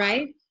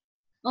 Right?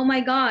 Oh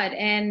my God.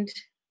 And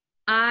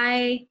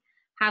I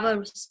have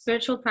a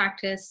spiritual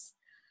practice.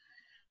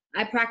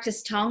 I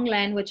practice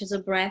Tonglen, which is a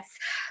breath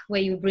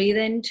where you breathe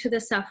into the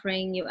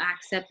suffering, you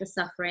accept the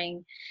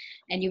suffering,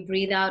 and you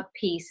breathe out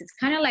peace. It's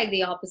kind of like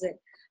the opposite.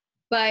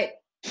 But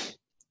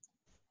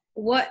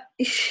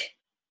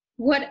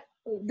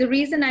the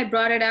reason I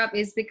brought it up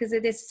is because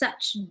it is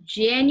such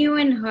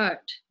genuine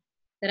hurt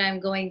that I'm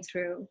going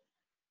through,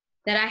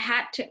 that I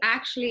had to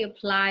actually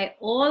apply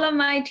all of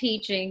my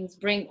teachings,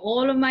 bring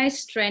all of my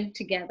strength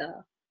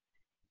together.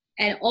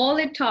 And all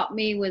it taught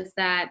me was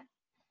that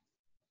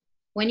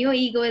when your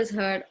ego is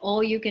hurt,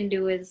 all you can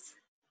do is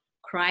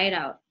cry it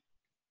out,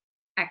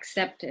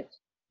 accept it,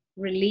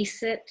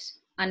 release it,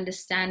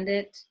 understand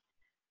it.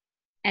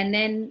 And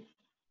then,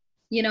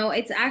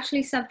 it's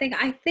actually something,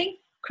 I think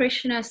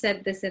Krishna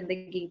said this in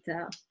the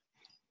Gita,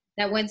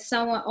 that when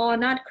someone, or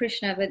not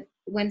Krishna, but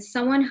when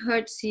someone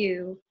hurts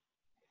you,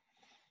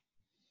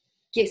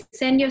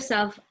 send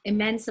yourself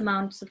immense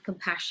amounts of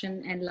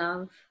compassion and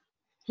love.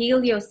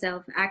 Heal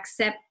yourself,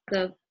 accept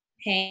the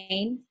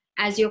pain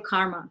as your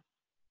karma.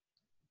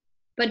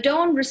 But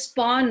don't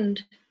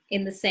respond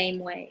in the same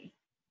way.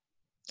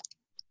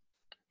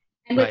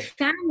 And with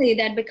family,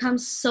 that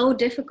becomes so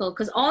difficult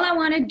because all I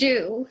want to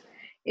do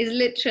is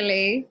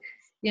literally,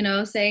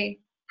 say,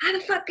 how the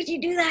fuck could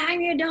you do that?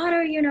 I'm your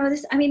daughter,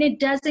 this. I mean, it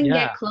doesn't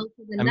get closer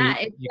than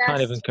that. You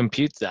can't even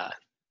compute that.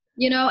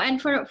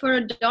 And for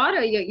a daughter,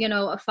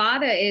 a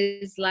father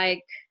is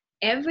like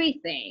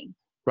everything.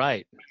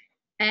 Right.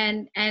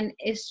 And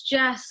it's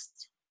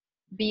just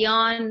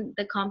beyond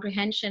the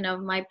comprehension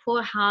of my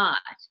poor heart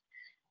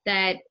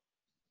that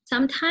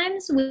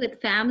sometimes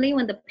with family,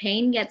 when the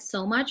pain gets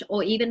so much,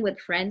 or even with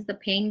friends, the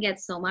pain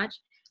gets so much,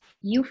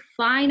 you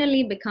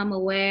finally become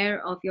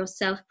aware of your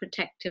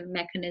self-protective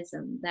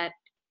mechanism that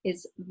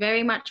is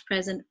very much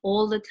present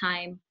all the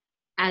time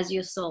as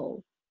your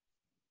soul.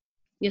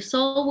 Your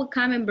soul will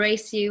come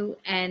embrace you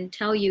and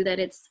tell you that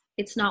it's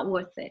not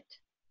worth it.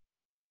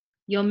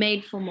 You're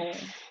made for more.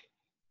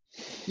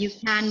 You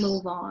can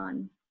move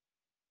on.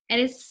 And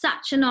it's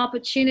such an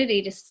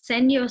opportunity to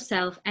send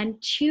yourself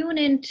and tune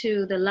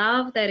into the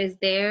love that is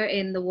there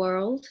in the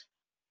world,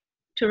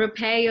 to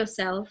repair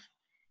yourself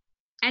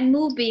and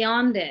move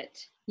beyond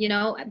it,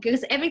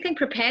 because everything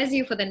prepares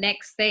you for the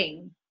next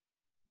thing,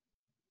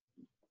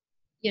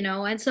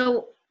 and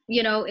so,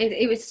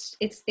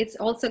 it's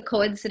also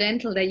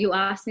coincidental that you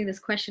asked me this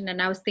question,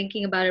 and I was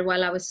thinking about it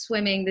while I was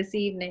swimming this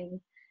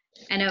evening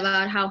and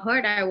about how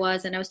hurt I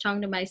was. And I was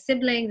talking to my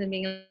siblings and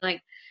being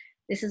like,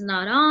 this is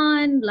not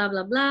on, blah,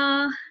 blah,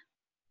 blah.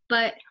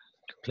 But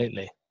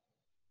completely,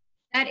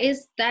 that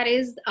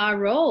is our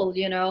role,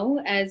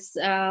 as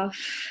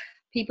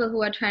people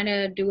who are trying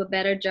to do a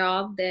better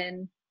job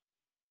than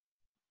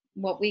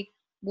what we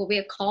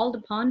are called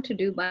upon to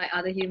do by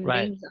other human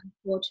beings,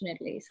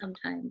 unfortunately,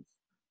 sometimes.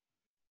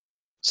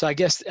 So I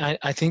guess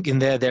I think in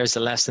there's a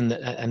lesson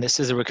that, and this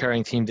is a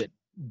recurring theme, that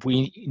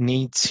we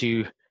need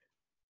to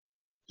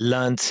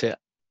learn to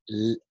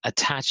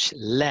attach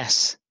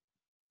less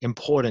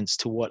importance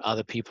to what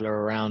other people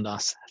are around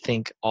us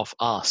think of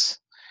us,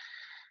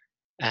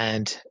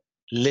 and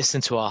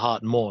listen to our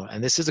heart more.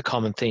 And this is a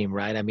common theme,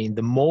 right? I mean,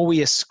 the more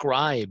we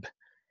ascribe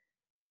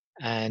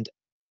and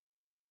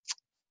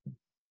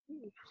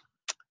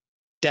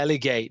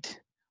delegate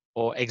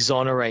or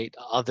exonerate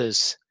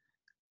others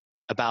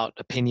about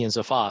opinions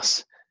of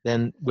us,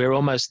 then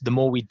the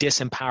more we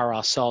disempower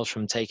ourselves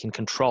from taking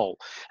control,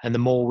 and the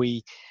more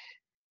we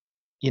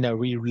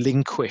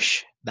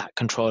relinquish that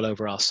control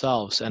over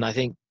ourselves. And I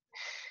think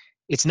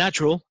it's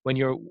natural when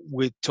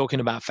we're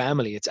talking about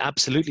family. It's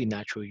absolutely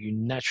natural. You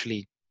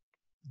naturally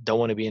don't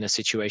want to be in a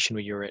situation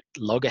where you're at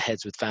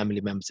loggerheads with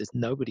family members.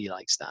 Nobody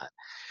likes that.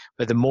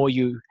 But the more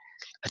you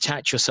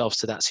attach yourselves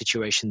to that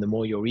situation, the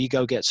more your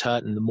ego gets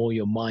hurt and the more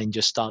your mind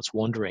just starts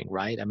wandering,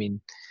 right? I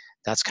mean,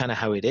 that's kind of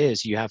how it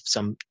is. You have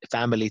some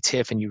family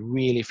tiff and you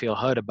really feel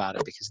hurt about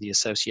it because the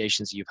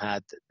associations you've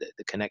had,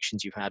 the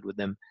connections you've had with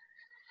them.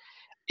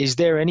 Is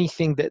there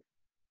anything that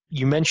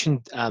you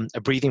mentioned,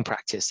 a breathing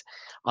practice?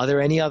 Are there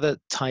any other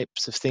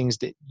types of things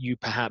that you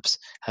perhaps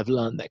have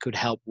learned that could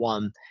help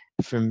one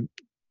from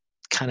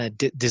kind of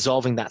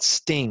dissolving that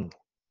sting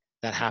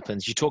that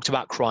happens. You talked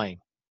about crying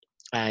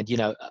and,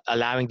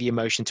 allowing the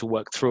emotion to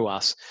work through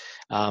us,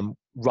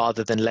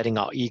 rather than letting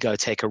our ego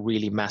take a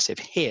really massive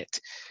hit.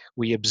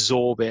 We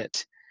absorb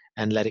it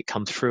and let it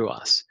come through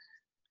us.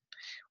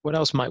 What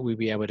else might we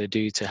be able to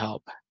do to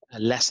help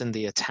lessen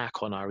the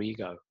attack on our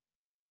ego?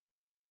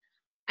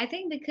 I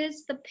think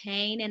because the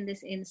pain in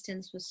this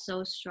instance was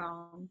so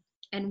strong,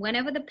 and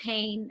whenever the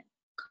pain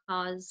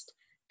caused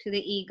to the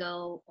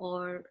ego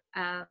or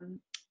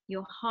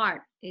your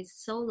heart is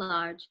so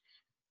large,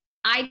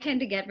 I tend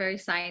to get very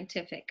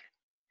scientific.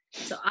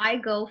 So I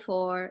go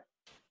for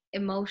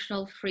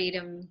emotional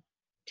freedom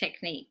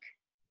technique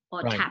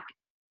or Right. tapping.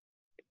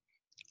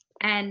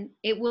 And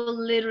it will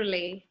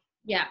literally,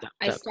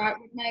 I start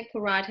with my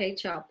karate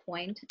chop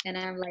point, and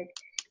I'm like,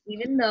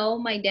 even though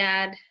my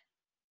dad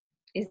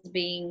is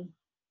being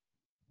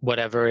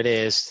whatever it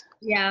is,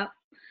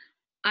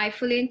 I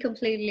fully and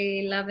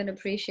completely love and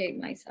appreciate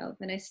myself.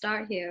 And I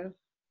start here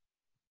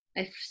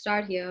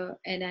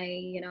and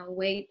I,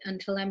 wait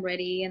until I'm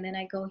ready. And then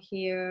I go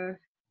here.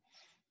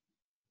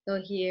 Oh,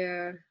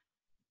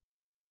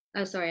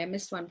 sorry, I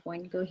missed one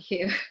point. Go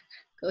here,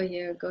 go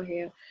here,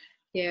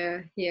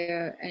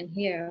 here, and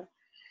here.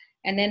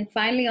 And then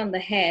finally on the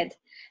head.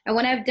 And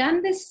when I've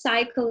done this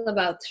cycle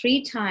about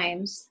 3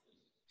 times,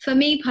 for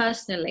me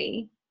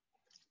personally,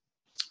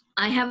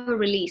 I have a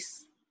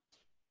release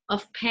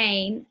of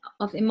pain,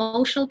 of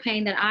emotional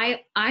pain, that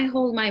I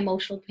hold my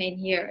emotional pain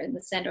here in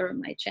the center of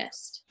my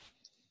chest.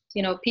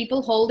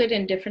 People hold it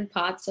in different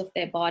parts of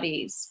their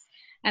bodies.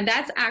 And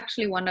that's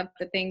actually one of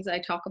the things I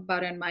talk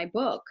about in my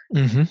book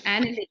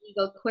and in the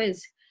ego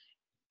quiz.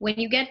 When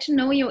you get to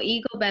know your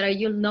ego better,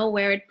 you'll know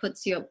where it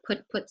puts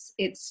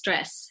its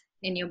stress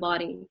in your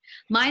body.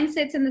 Mine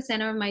sits in the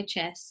center of my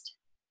chest,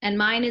 and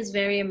mine is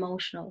very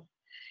emotional.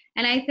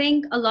 And I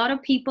think a lot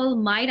of people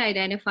might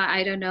identify,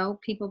 I don't know,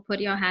 people put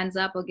your hands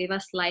up or give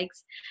us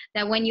likes,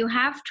 that when you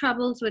have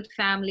troubles with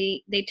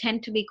family, they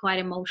tend to be quite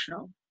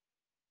emotional.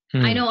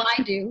 I know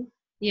I do.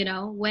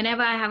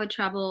 Whenever I have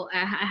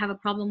I have a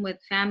problem with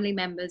family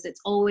members,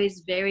 it's always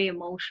very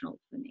emotional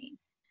for me.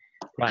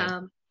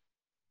 Right.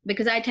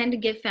 Because I tend to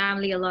give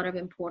family a lot of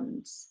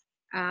importance.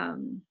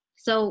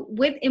 So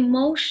with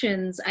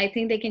emotions, I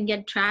think they can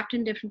get trapped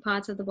in different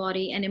parts of the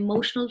body, and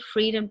emotional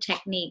freedom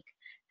technique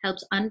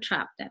helps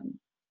untrap them.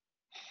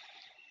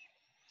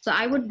 So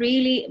I would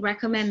really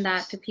recommend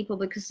that to people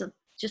because of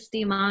just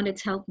the amount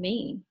it's helped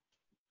me.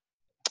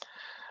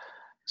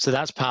 So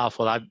that's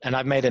powerful.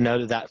 I've made a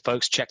note of that.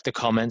 Folks, check the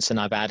comments, and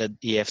I've added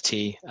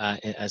EFT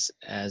as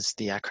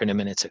the acronym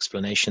in its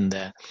explanation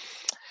there.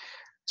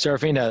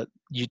 Serafina,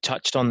 you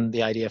touched on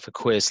the idea for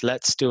quiz.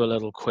 Let's do a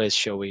little quiz,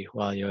 shall we,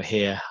 while you're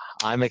here?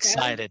 I'm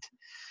excited.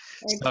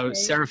 Okay. So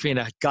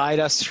Serafina, guide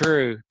us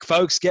through.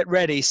 Folks, get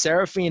ready.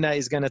 Serafina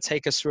is going to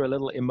take us through a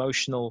little an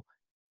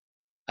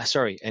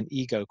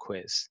ego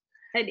quiz.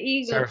 An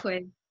ego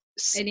quiz.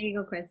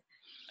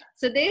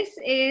 So this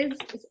is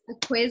a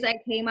quiz I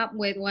came up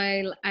with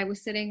while I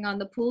was sitting on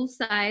the pool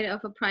side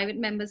of a private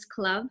members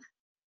club,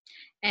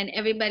 and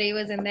everybody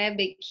was in their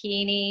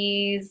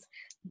bikinis,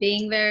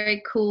 being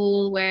very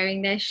cool,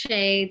 wearing their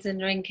shades and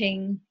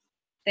drinking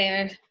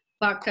their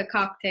vodka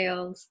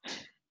cocktails.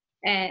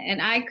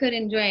 And I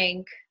couldn't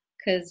drink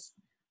because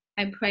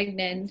I'm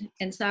pregnant.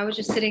 And so I was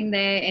just sitting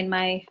there in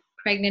my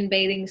pregnant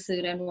bathing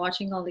suit and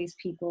watching all these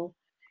people.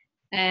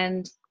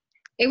 And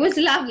it was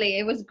lovely.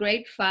 It was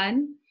great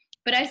fun.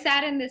 But I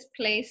sat in this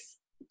place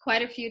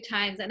quite a few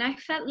times, and I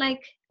felt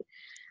like,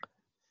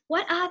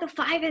 what are the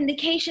 5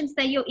 indications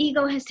that your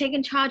ego has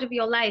taken charge of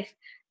your life?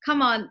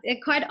 Come on,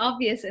 they're quite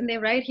obvious, and they're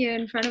right here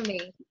in front of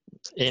me.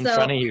 In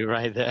front of you,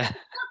 right there.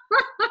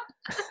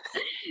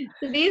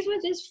 So these were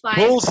just 5.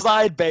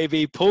 Poolside,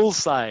 baby,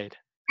 poolside.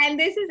 And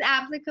this is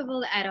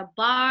applicable at a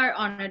bar,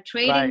 on a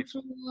trading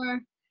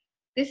floor.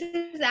 This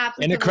is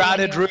applicable in a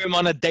crowded room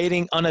on a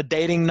dating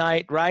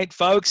night, right,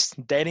 folks?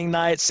 Dating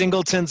night,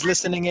 singletons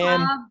listening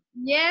in.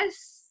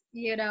 Yes,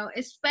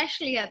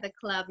 especially at the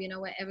club,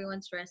 where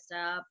everyone's dressed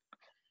up.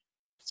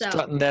 So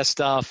strutting their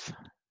stuff.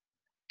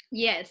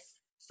 Yes.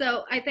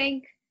 So I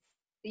think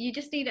you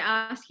just need to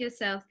ask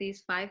yourself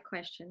these 5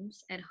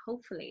 questions, and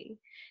hopefully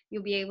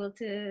you'll be able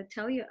to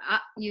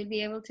you'll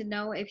be able to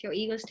know if your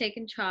ego's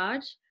taken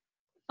charge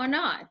or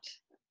not,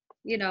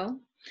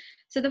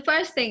 So the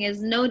first thing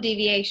is no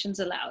deviations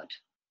allowed.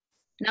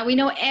 Now we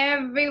know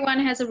everyone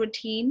has a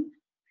routine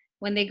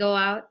when they go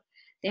out.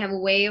 They have a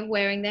way of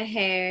wearing their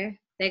hair,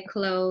 their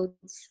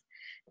clothes,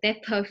 their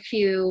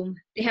perfume.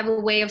 They have a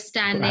way of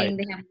standing. Right.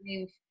 They have a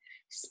way of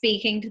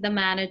speaking to the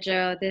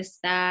manager, this,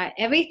 that.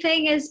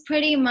 Everything is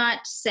pretty much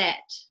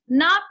set.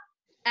 Not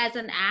as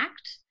an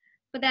act,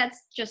 but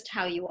that's just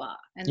how you are.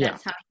 And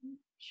that's how you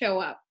show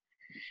up.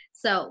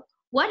 So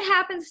what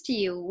happens to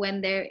you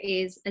when there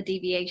is a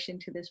deviation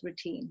to this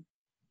routine?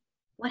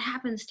 What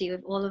happens to you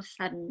if all of a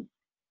sudden,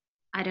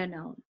 I don't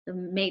know, the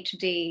maitre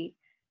d'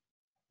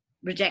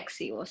 rejects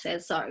you or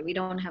says, sorry, we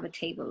don't have a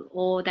table,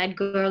 or that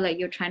girl that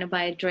you're trying to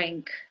buy a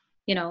drink,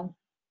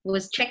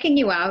 was checking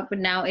you out, but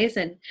now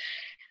isn't.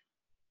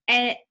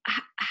 And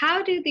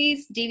how do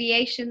these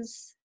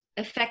deviations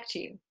affect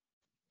you?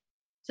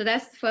 So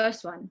that's the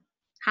first one.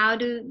 How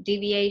do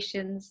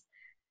deviations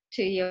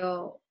to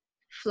your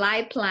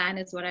fly plan,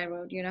 is what I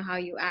wrote, you know, how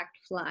you act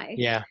fly.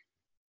 Yeah.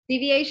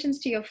 Deviations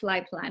to your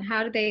fly plan,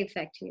 how do they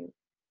affect you?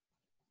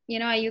 You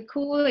know, are you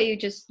cool? Are you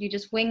just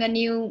wing a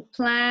new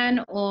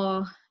plan,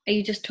 or are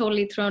you just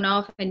totally thrown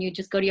off and you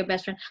just go to your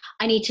best friend,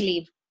 I need to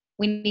leave.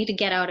 We need to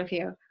get out of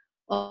here.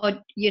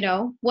 Or, you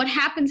know, what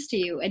happens to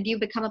you, and do you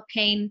become a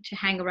pain to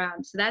hang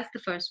around? So that's the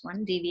first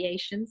one,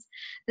 deviations.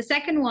 The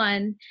second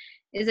one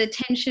is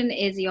attention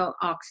is your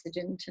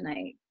oxygen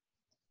tonight.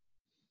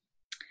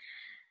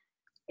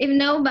 If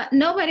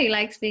nobody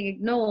likes being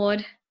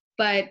ignored,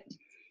 but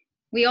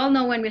we all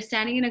know when we're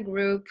standing in a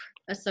group,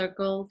 a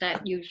circle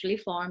that usually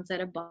forms at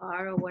a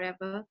bar or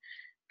whatever,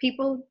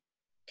 people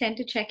tend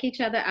to check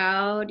each other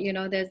out. You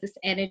know, there's this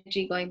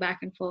energy going back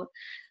and forth.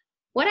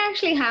 What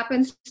actually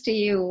happens to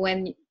you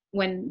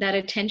when that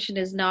attention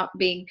is not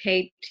being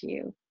paid to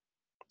you?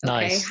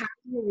 Okay, Nice. how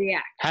do you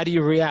react? How do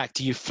you react?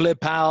 Do you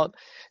flip out?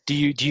 Do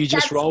you just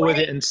That's roll with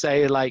right. it and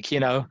say, like, you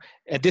know,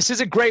 this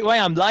is a great way.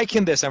 I'm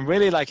liking this. I'm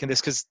really liking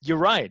this, because you're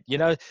right. You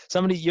know,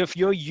 if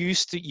you're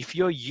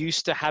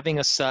used to having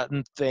a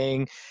certain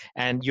thing,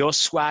 and your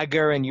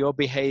swagger and your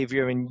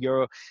behavior and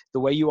the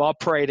way you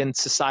operate in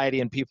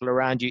society and people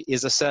around you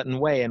is a certain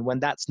way, and when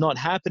that's not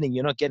happening,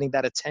 you're not getting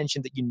that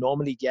attention that you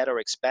normally get or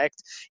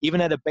expect,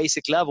 even at a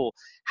basic level.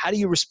 How do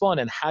you respond?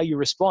 And how you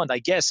respond, I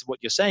guess what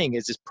you're saying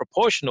is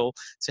proportional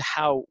to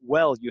how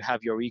well you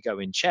have your ego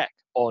in check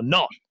or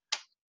not.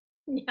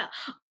 Yeah.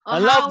 I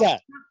love that.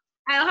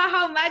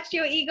 How much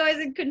your ego is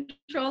in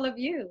control of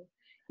you.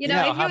 You know,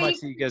 Yeah, if how your much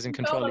ego ego is in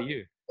control of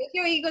you. if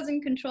your ego's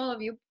in control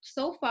of you,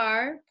 so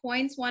far,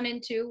 points 1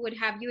 and 2 would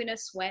have you in a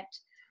sweat,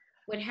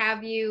 would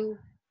have you,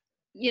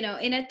 you know,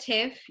 in a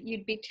tiff.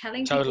 You'd be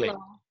telling Totally.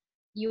 people off.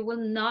 You will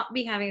not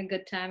be having a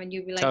good time, and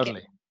you'd be like,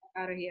 Totally.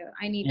 get out of here.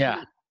 I need to Yeah.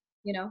 leave.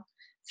 You know,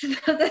 so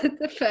those are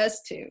the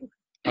first two.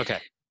 Okay.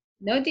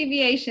 No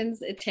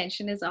deviations.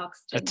 Attention is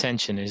oxygen.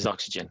 Attention is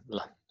oxygen.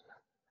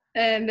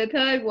 And the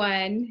third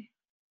one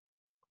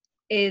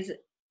is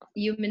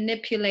you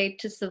manipulate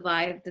to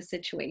survive the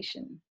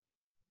situation.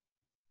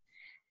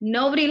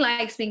 Nobody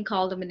likes being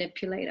called a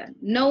manipulator.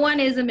 No one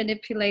is a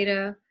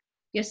manipulator.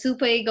 Your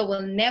super ego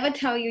will never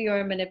tell you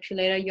you're a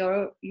manipulator.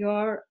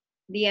 You're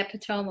the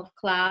epitome of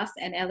class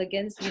and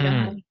elegance. You know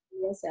how to do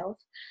yourself.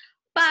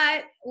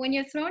 But when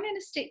you're thrown in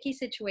a sticky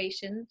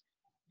situation,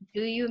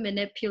 do you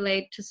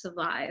manipulate to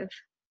survive?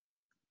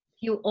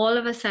 You all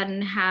of a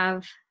sudden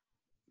have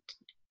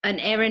an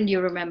errand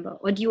you remember,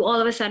 or do you all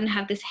of a sudden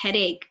have this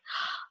headache?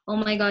 Oh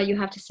my God, you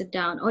have to sit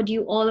down. Or do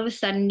you all of a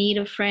sudden need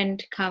a friend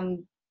to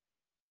come,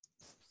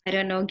 I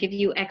don't know, give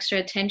you extra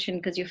attention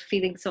because you're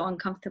feeling so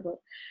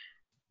uncomfortable?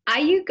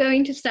 Are you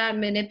going to start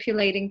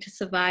manipulating to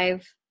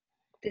survive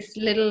this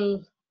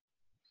little,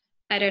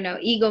 I don't know,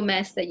 ego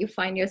mess that you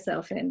find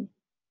yourself in?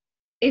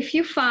 If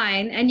you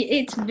find, and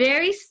it's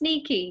very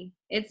sneaky,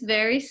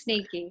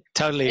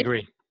 Totally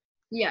agree.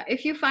 Yeah,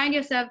 if you find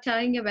yourself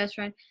telling your best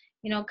friend,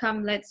 you know,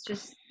 come, let's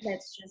just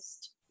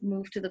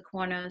move to the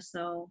corner,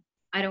 so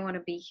I don't want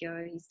to be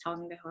here, he's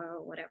talking to her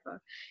or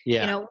whatever.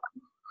 Yeah. You know,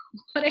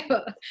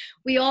 whatever.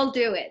 We all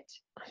do it.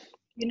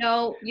 You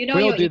know. We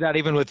all do that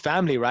even with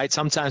family, right?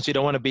 Sometimes we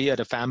don't want to be at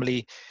a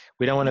family.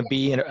 We don't want to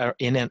be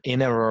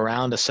in or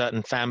around a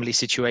certain family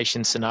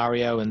situation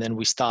scenario, and then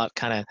we start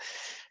kind of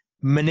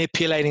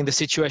manipulating the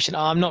situation.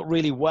 Oh, I'm not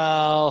really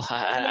well.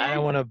 I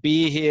don't want to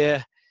be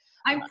here.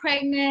 I'm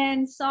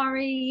pregnant.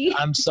 Sorry.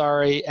 I'm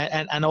sorry.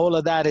 And all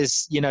of that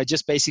is, you know,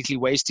 just basically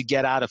ways to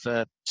get out of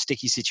a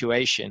sticky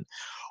situation.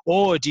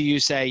 Or do you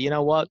say, you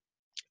know what?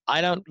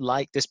 I don't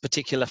like this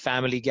particular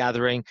family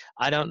gathering.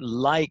 I don't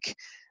like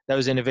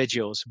those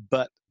individuals,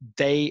 but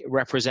they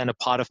represent a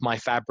part of my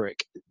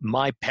fabric.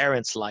 My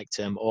parents liked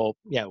him, or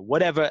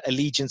whatever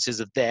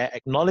allegiances are there.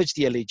 Acknowledge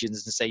the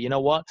allegiance and say, you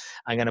know what?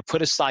 I'm going to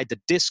put aside the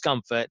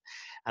discomfort,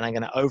 and I'm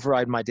going to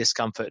override my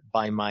discomfort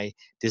by my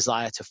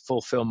desire to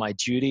fulfill my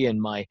duty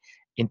and my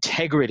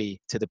integrity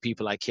to the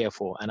people I care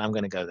for, and I'm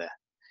going to go there.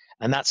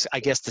 And that's,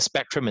 I guess, the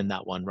spectrum in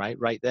that one,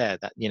 right there.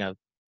 That, you know,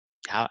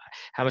 how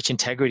much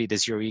integrity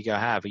does your ego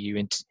have? Are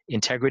you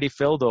integrity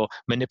filled or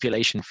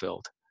manipulation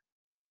filled?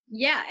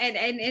 Yeah,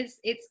 and it's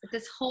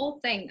this whole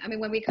thing. I mean,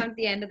 when we come to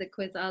the end of the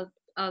quiz, I'll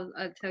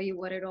tell you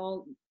what it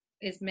all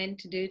is meant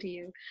to do to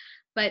you.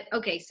 But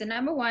okay, so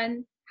number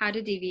 1, how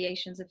do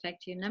deviations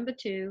affect you? Number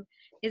 2,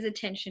 is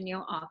attention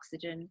your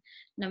oxygen?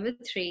 Number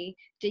 3,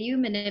 do you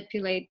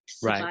manipulate to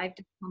survive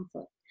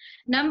discomfort?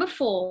 Number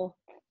 4,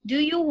 do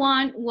you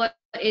want what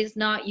is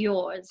not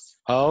yours?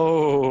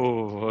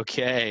 Oh,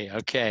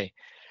 okay.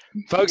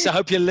 Folks, I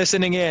hope you're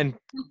listening in.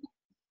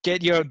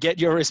 Get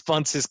your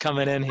responses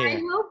coming in here. I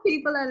hope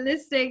people are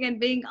listening and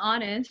being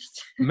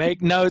honest.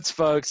 Make notes,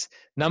 folks.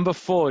 Number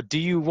 4, do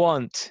you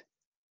want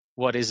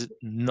what is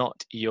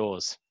not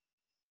yours?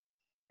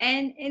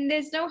 And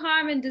there's no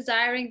harm in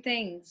desiring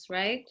things,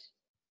 right?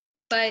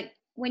 But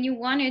when you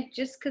want it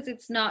just because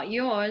it's not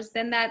yours,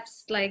 then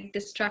that's like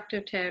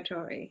destructive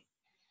territory.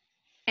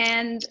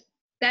 And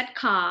that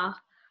car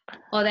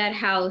or that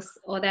house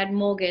or that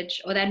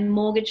mortgage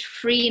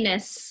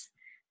freeness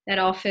that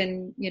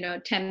often,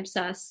 tempts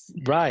us.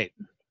 Right.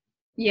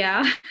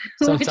 Yeah.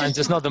 Sometimes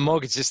it's not the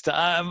mortgage, it's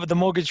the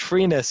mortgage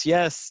freeness.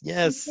 Yes,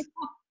 yes.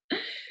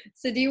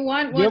 So do you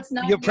want what's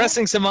not You're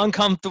pressing some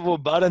uncomfortable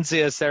buttons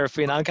here,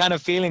 Serafina. I'm kind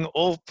of feeling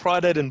all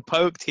prodded and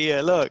poked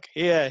here. Look,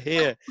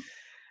 here.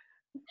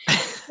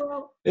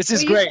 Well, This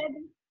is great.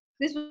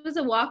 This was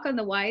a walk on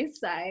the wise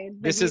side.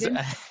 This is,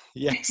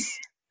 yes.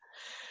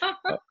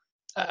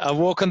 A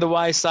walk on the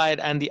wise side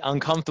and the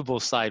uncomfortable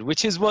side,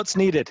 which is what's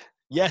needed.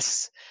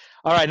 Yes.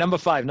 All right, number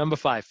five.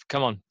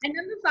 Come on. And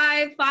number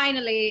 5,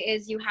 finally,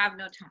 is you have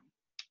no time.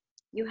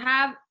 You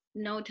have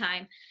no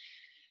time.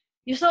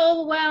 You're so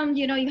overwhelmed,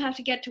 you have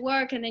to get to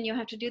work, and then you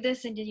have to do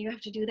this, and then you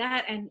have to do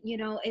that. And,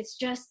 it's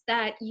just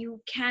that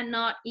you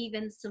cannot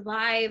even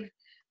survive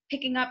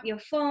picking up your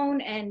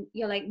phone, and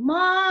you're like,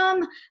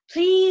 Mom,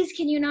 please,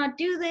 can you not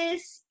do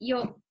this?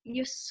 You're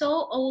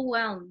so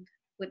overwhelmed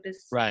with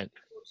this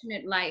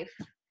fortunate life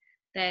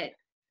that,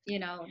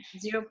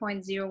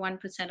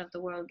 0.01% of the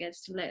world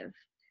gets to live.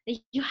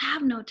 You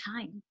have no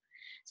time.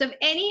 So if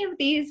any of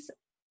these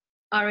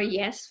are a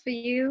yes for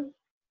you,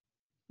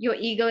 your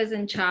ego is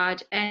in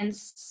charge, and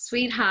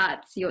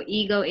sweethearts, your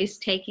ego is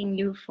taking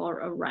you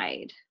for a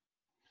ride.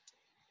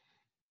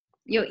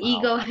 Your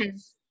ego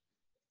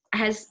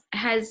has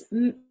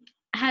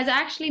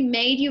actually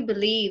made you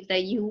believe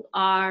that you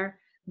are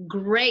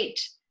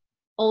great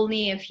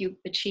only if you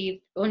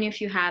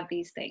have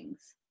these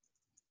things.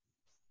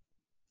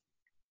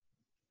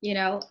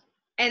 And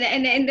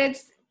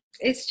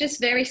it's just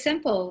very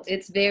simple.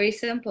 It's very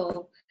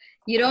simple.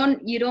 You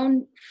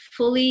don't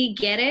fully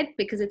get it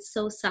because it's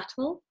so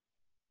subtle.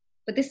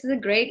 But this is a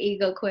great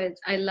ego quiz.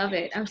 I love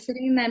it. I was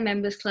sitting in that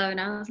members club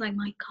and I was like,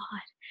 my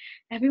God,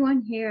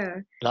 everyone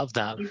here. Love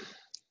that.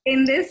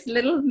 In this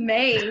little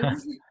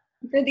maze.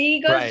 The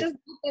ego is just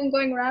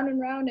going round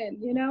and round it,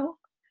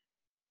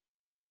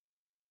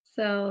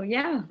 So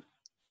yeah.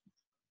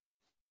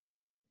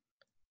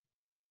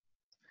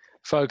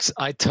 Folks,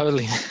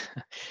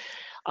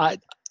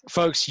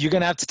 folks, you're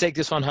going to have to take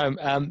this one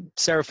home.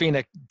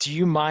 Serafina, do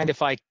you mind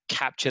if I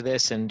capture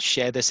this and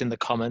share this in the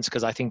comments?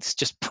 Because I think it's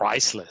just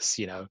priceless,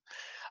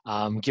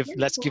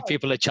 Let's give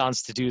people a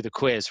chance to do the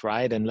quiz,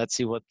 right? And let's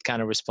see what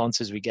kind of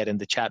responses we get in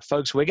the chat.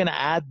 Folks, we're going to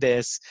add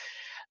this.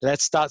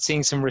 Let's start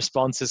seeing some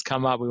responses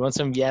come up. We want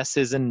some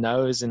yeses and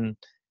nos and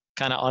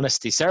kind of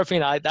honesty.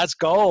 Serafina, that's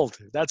gold.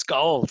 That's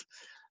gold.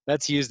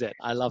 Let's use it.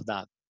 I love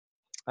that.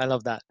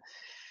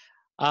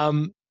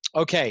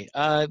 Okay.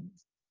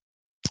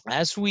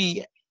 As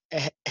we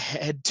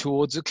head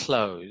towards a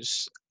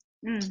close,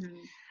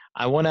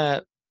 I want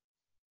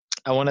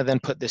to then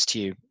put this to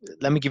you.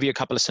 Let me give you a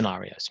couple of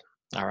scenarios.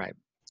 All right.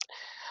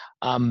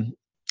 I'm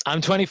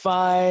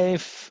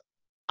 25.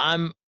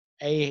 I'm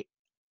a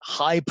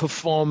high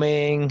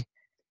performing,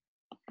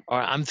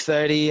 or I'm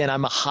 30 and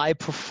I'm a high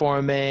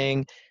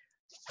performing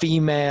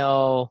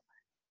female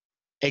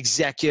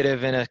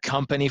executive in a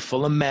company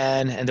full of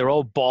men, and they're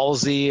all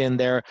ballsy and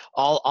they're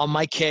all on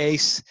my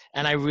case,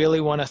 and I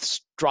really want to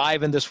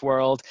strive in this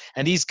world,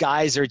 and these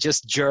guys are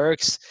just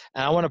jerks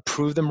and I want to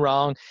prove them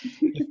wrong.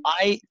 If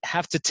I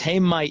have to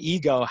tame my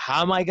ego,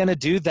 how am I going to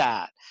do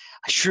that?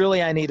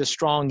 Surely I need a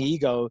strong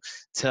ego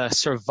to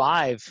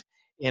survive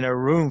in a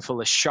room full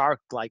of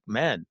shark-like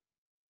men.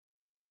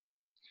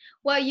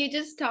 Well, you're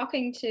just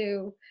talking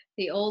to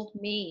the old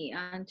me,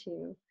 aren't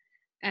you?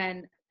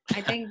 And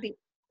I think the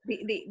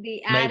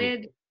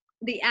added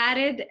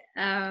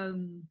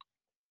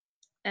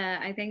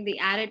I think the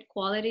added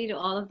quality to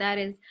all of that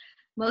is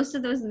most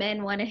of those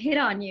men want to hit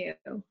on you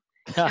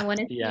and want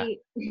to see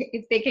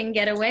if they can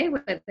get away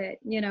with it,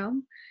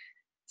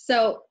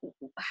 So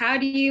how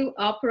do you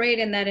operate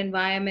in that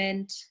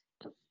environment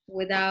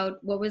without,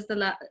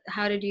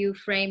 how did you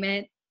frame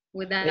it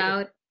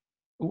without?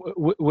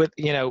 With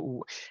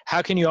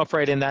how can you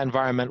operate in that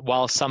environment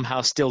while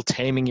somehow still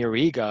taming your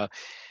ego?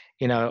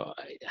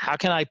 How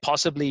can I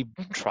possibly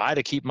try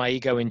to keep my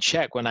ego in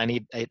check when I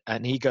need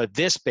an ego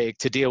this big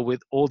to deal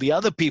with all the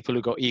other people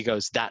who got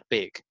egos that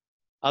big?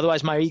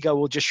 Otherwise, my ego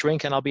will just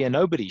shrink and I'll be a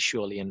nobody,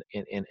 surely,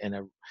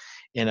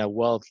 in a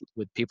world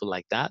with people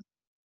like that.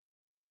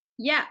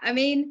 Yeah, I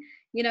mean,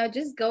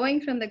 just going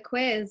from the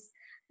quiz,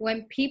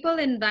 when people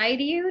invite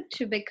you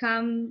to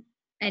become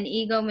an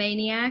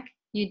egomaniac,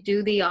 you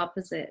do the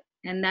opposite,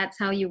 and that's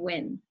how you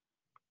win.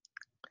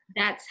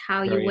 That's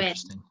how you win.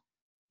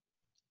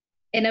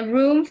 In a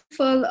room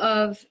full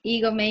of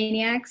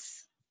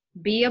egomaniacs,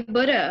 be a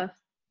Buddha,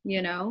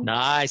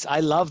 Nice. I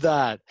love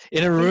that.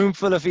 In a room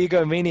full of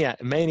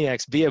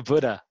egomaniacs, be a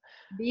Buddha.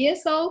 Be a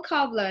soul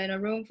cobbler in a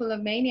room full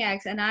of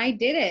maniacs. And I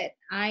did it.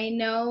 I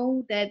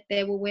know that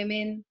there were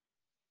women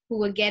who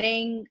were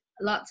getting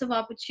lots of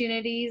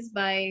opportunities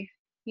by,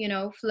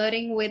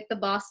 flirting with the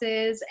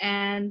bosses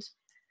and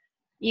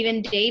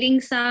even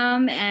dating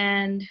some,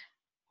 and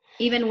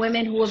even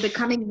women who were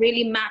becoming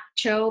really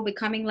macho,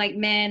 becoming like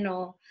men.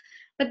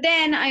 But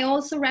then I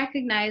also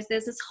recognize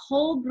there's this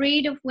whole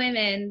breed of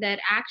women that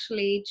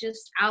actually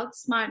just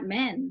outsmart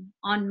men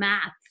on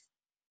math.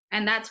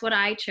 And that's what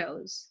I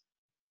chose.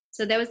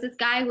 So there was this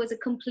guy who was a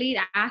complete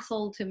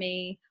asshole to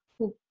me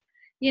who,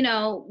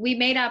 we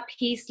made our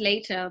peace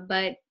later,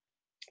 but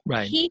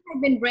Right. he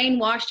had been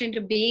brainwashed into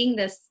being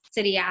this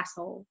city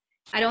asshole.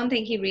 I don't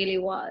think he really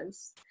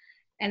was.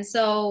 And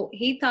so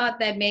he thought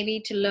that maybe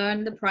to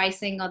learn the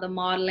pricing or the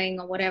modeling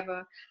or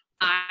whatever,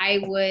 I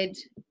would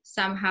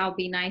somehow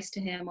be nice to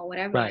him or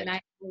whatever. Right. And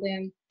I told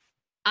him,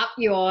 up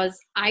yours,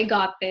 I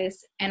got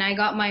this. And I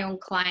got my own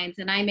clients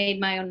and I made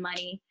my own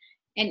money.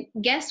 And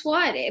guess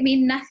what? I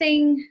mean,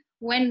 nothing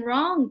went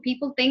wrong.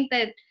 People think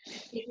that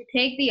if you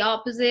take the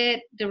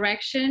opposite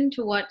direction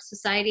to what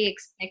society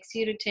expects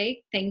you to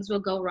take, things will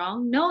go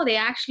wrong. No, they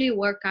actually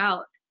work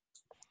out.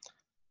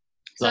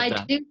 So I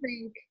do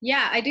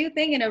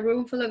think in a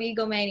room full of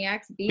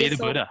egomaniacs, be the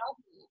Buddha.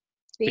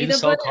 Be the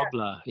soul Buddha.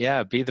 cobbler.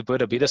 Yeah, be the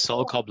Buddha, be the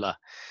soul cobbler.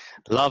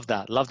 Love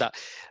that.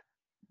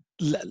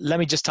 Let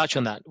me just touch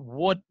on that.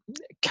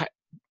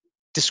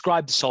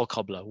 Describe the soul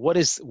cobbler. What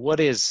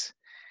is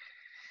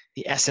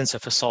the essence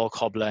of a soul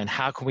cobbler, and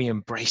how can we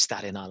embrace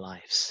that in our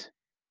lives?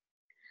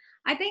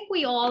 I think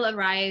we all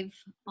arrive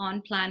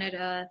on planet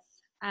Earth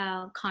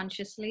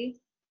consciously.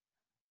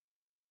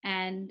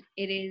 And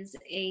it is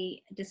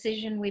a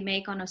decision we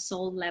make on a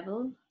soul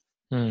level.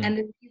 And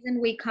the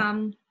reason we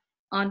come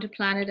onto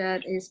planet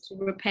Earth is to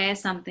repair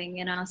something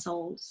in our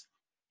souls.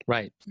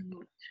 Right.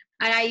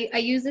 I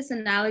use this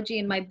analogy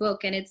in my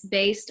book, and it's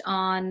based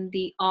on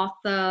the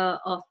author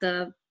of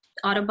the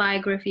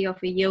autobiography of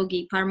a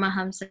yogi,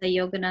 Paramahamsa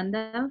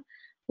Yogananda,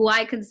 who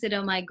I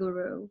consider my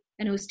guru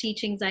and whose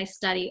teachings I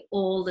study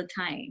all the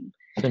time.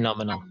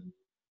 Phenomenal.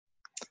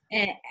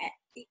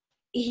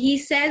 He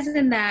says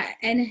in that,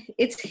 and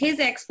it's his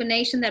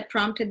explanation that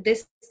prompted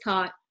this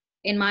thought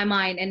in my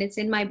mind, and it's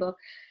in my book.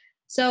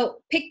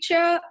 So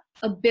picture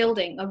a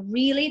building, a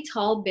really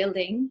tall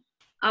building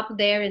up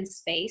there in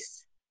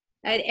space,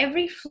 and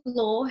every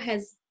floor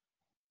has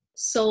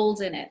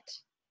souls in it.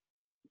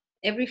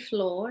 Every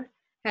floor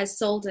has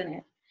souls in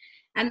it.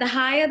 And the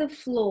higher the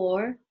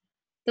floor,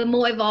 the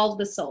more evolved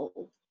the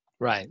soul.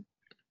 Right.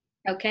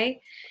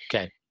 Okay?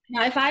 Okay.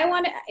 Now,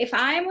 if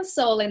I'm a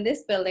soul in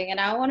this building and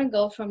I want to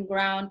go from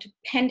ground to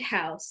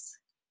penthouse,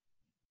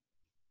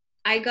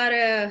 I got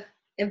to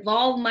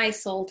evolve my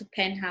soul to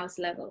penthouse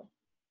level.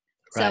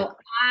 Right. So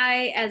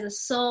I, as a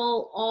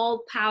soul,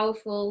 all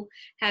powerful,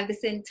 have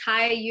this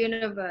entire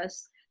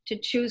universe to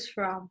choose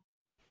from.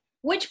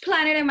 Which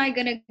planet am I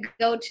going to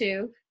go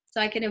to so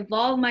I can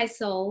evolve my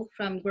soul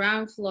from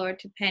ground floor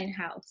to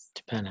penthouse?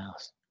 To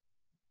penthouse.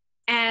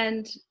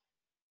 And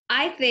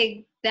I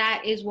think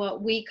that is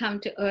what we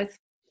come to Earth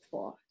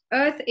for.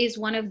 Earth is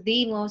one of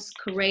the most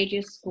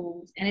courageous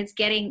schools, and it's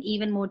getting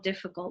even more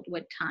difficult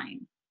with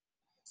time.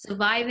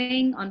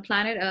 Surviving on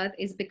planet Earth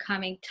is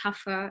becoming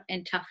tougher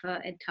and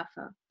tougher and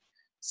tougher.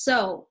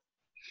 So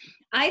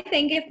I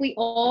think if we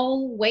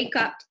all wake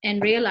up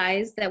and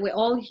realize that we're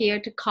all here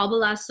to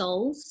cobble our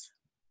souls,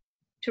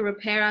 to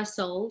repair our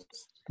souls,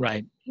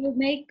 right, we'll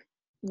make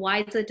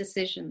wiser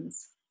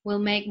decisions. We'll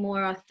make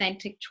more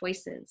authentic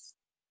choices.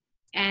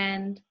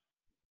 And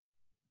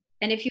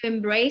if you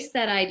embrace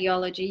that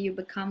ideology, you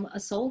become a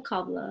soul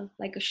cobbler.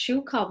 Like a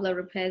shoe cobbler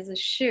repairs a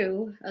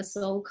shoe, a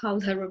soul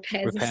cobbler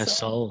repairs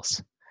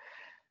souls.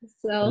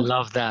 So I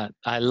love that.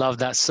 I love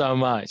that so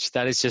much.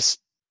 That is just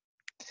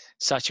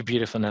such a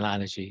beautiful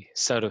analogy.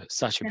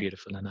 Such a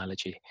beautiful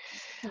analogy.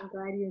 I'm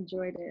glad you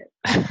enjoyed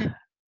it.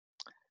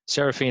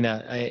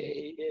 Serafina,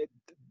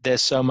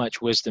 there's so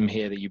much wisdom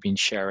here that you've been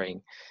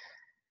sharing.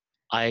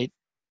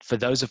 For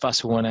those of us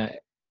who want to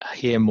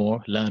hear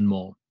more, learn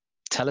more,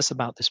 tell us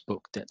about this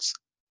book that's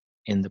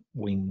in the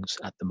wings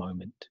at the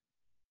moment.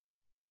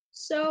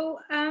 So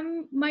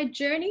my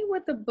journey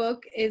with the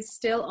book is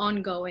still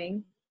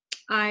ongoing.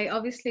 I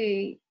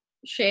obviously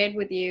shared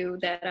with you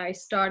that I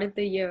started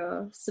the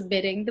year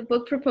submitting the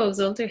book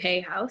proposal to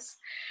Hay House,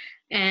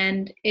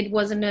 and it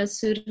wasn't a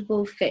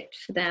suitable fit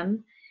for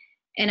them.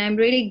 And I'm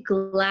really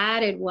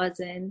glad it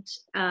wasn't,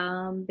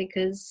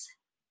 because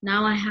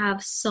now I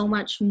have so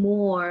much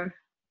more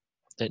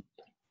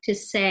to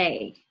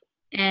say,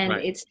 and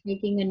right. It's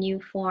taking a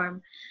new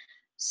form.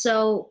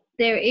 So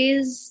there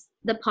is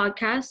the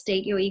podcast,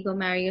 Date Your Ego,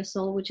 Marry Your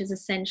Soul, which is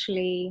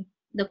essentially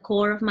the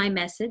core of my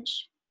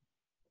message,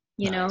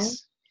 you know,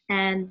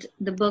 and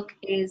the book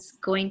is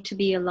going to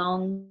be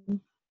along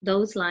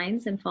those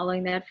lines and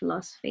following that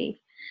philosophy.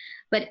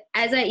 But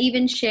as I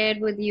even shared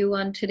with you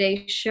on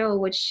today's show,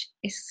 which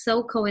is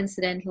so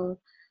coincidental,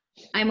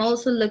 I'm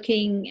also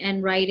looking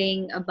and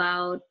writing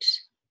about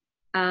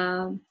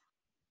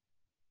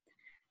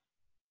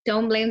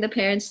don't blame the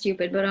parents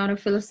stupid, but on a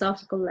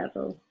philosophical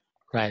level.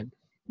 Right.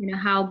 You know,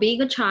 how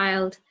being a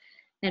child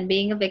and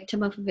being a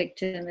victim of a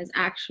victim is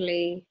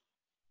actually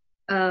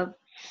a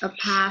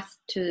path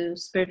to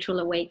spiritual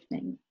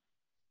awakening.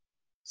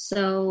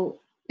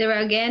 So there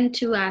are, again,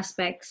 two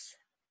aspects.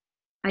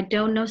 I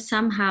don't know,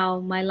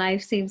 somehow my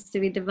life seems to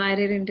be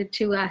divided into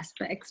two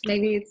aspects.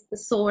 Maybe it's the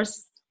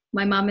source.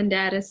 My mom and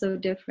dad are so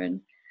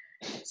different.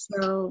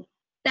 So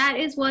that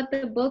is what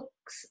the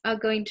books are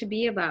going to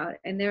be about.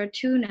 And there are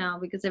two now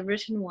because I've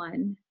written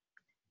one.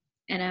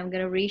 and I'm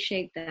going to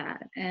reshape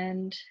that.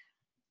 And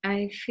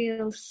I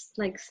feel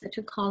like such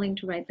a calling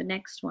to write the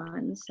next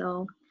one.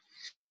 So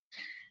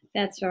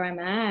that's where I'm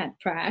at,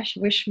 Prash.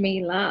 Wish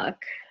me luck.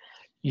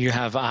 You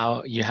have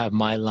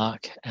my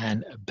luck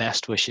and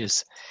best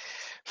wishes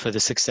for the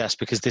success,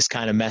 because this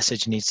kind of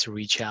message needs to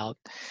reach out.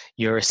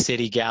 You're a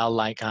city gal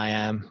like I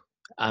am.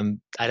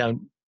 I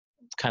don't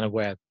kind of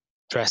wear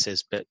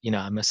dresses, but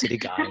I'm a city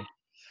guy.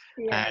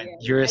 And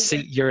you're a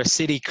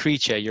city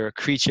creature. You're a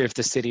creature of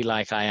the city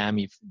like I am.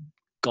 You've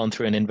gone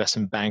through an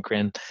investment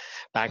banking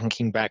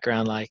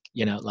background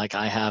like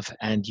I have,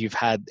 and you've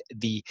had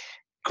the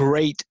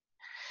great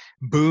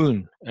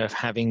boon of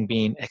having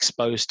been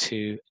exposed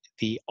to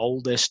the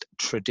oldest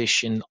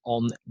tradition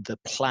on the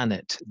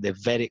planet, the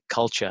Vedic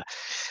culture,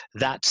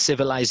 that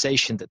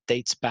civilization that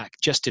dates back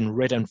just in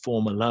written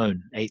form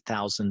alone,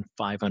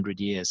 8,500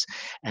 years,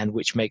 and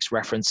which makes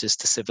references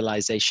to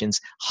civilizations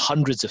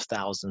hundreds of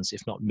thousands, if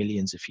not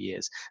millions of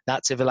years.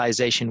 That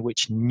civilization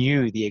which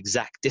knew the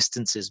exact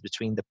distances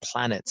between the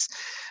planets,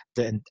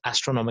 the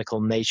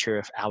astronomical nature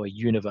of our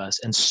universe,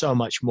 and so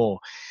much more.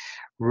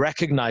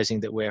 Recognizing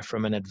that we're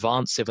from an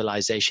advanced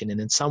civilization,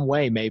 and in some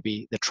way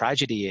maybe the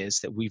tragedy is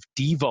that we've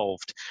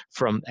devolved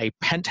from a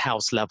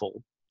penthouse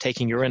level,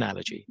 taking your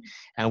analogy,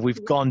 and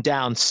we've gone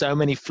down so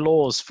many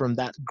floors from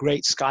that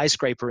great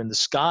skyscraper in the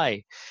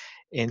sky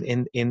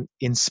in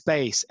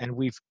space, and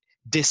we've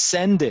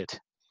descended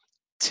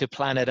to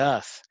planet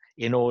Earth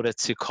in order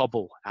to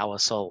cobble our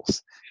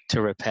souls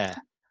to repair.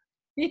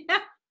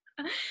 Yeah.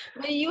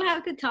 Well, you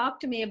have to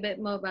talk to me a bit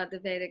more about the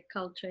Vedic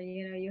culture.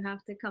 You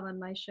have to come on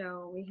my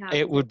show.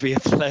 It would be a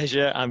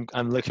pleasure.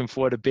 I'm looking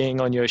forward to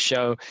being on your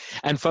show.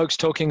 And folks,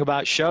 talking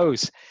about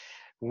shows,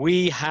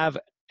 we have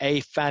a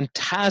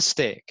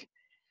fantastic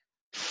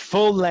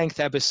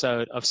full-length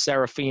episode of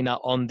Serafina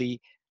on the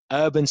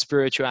Urban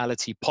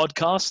Spirituality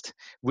podcast,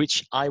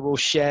 which I will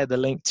share the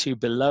link to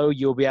below.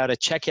 You'll be able to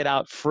check it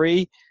out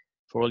free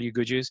for all you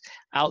good Jews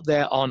out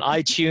there on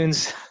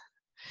iTunes,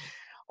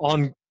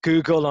 on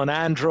Google, on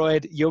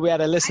Android. You'll be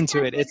able to listen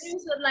to it. It's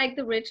like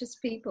the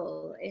richest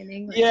people in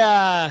England.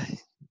 Yeah.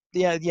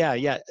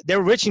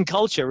 They're rich in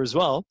culture as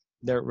well.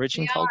 They're rich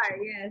in culture.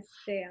 Yes,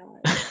 they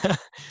are.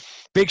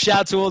 Big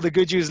shout to all the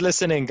good Jews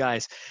listening,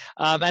 guys,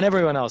 and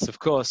everyone else, of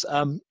course.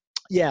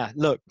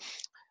 Look,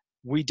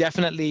 we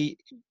definitely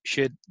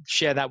should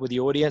share that with the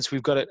audience.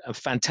 We've got a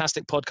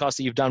fantastic podcast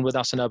that you've done with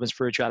us in Urban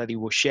Spirituality.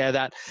 We'll share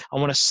that. I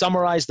want to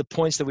summarize the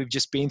points that we've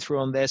just been through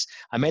on this.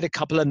 I made a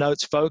couple of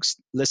notes, folks.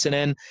 Listen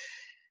in.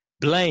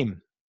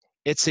 Blame.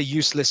 It's a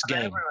useless game.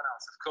 Everyone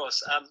else, of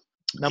course.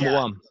 Number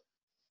one.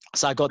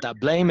 So I got that.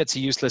 Blame. It's a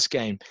useless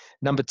game.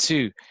 Number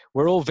two,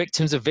 we're all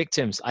victims of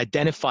victims.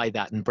 Identify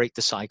that and break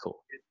the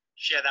cycle.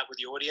 Share that with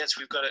the audience.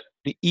 We've got it.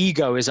 The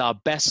ego is our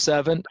best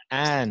servant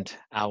and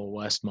our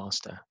worst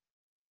master.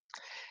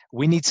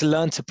 We need to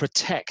learn to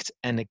protect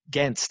and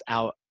against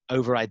our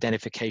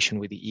over-identification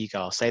with the ego.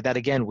 I'll say that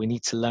again. We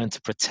need to learn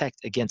to protect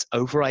against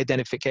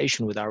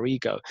over-identification with our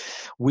ego.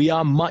 We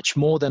are much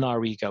more than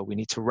our ego. We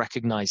need to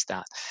recognize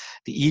that.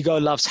 The ego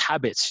loves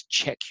habits.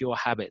 Check your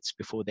habits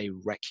before they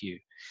wreck you.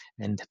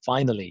 And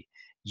finally,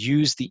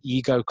 use the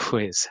ego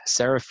quiz,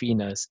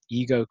 Serafina's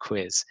ego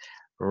quiz,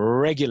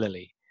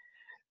 regularly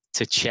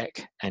to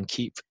check and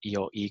keep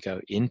your ego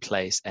in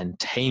place and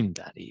tame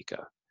that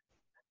ego.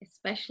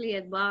 Especially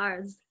at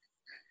bars.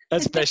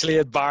 Especially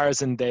at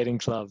bars and dating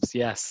clubs,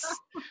 yes.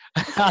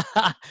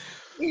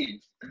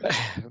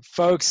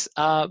 Folks,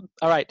 all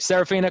right,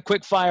 Serafina,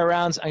 quick fire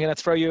rounds. I'm going to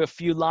throw you a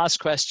few last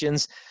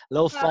questions, a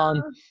little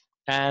fun,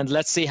 and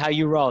let's see how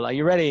you roll. Are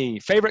you ready?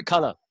 Favorite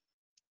color?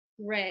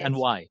 Red. And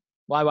why?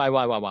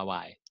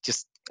 Why?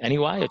 Just any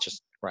why or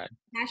just red?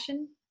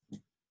 Passion.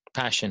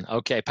 Passion.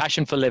 Okay,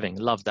 passion for living.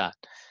 Love that.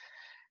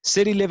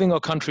 City living or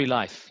country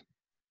life?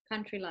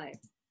 Country life.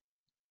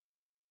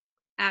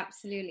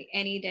 Absolutely,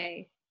 any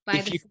day.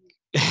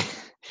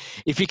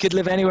 If you could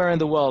live anywhere in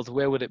the world,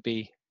 where would it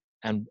be,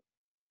 and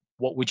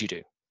what would you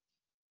do?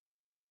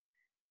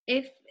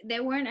 If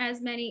there weren't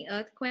as many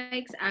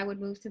earthquakes, I would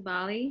move to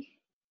Bali,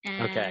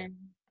 and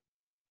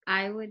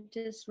I would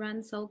just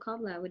run Soul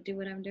Cobbler. I would do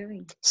what I'm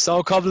doing.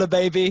 Soul Cobbler,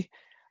 baby.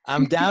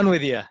 I'm down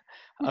with you.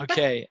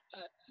 Okay.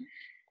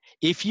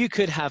 If you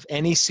could have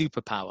any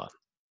superpower,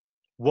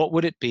 what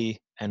would it be,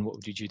 and what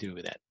would you do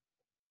with it?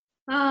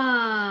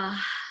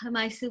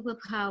 My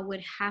superpower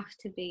would have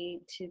to be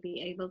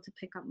able to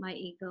pick up my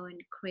ego and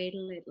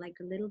cradle it like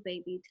a little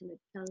baby till it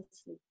fell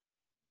asleep.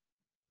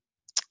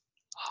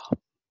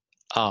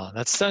 Oh,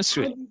 that's so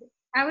sweet.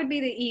 I would be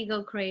the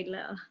ego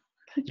cradler.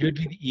 You would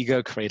be the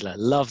ego cradler.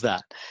 Love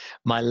that.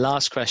 My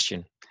last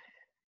question.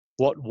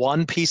 What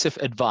one piece of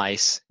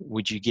advice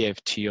would you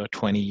give to your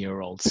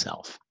 20-year-old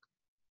self?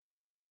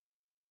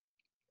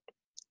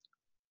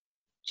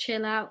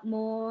 Chill out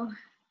more,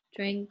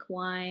 drink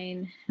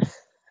wine,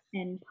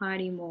 and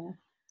party more.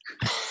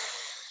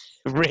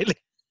 Really?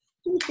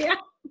 Yeah.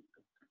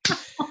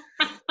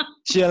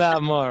 Chill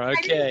out more. Okay.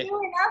 I didn't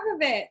do enough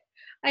of it.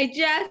 I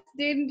just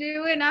didn't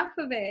do enough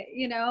of it,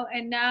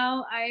 and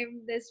now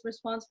I'm this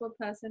responsible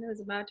person who's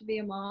about to be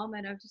a mom,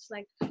 and I'm just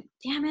like,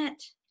 damn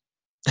it.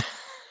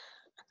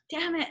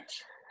 damn it.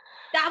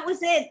 That was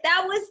it.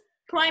 That was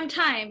prime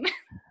time.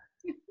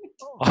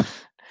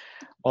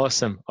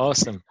 Awesome.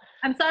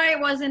 I'm sorry it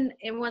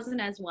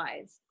wasn't as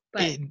wise,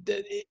 but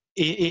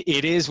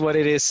it is what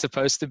it is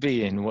supposed to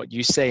be, and what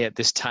you say at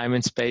this time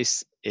and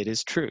space, it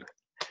is true.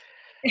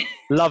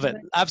 Love it.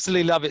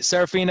 Absolutely love it.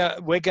 Serafina,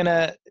 we're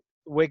gonna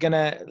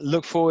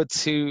look forward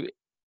to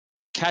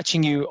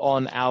catching you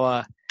on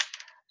our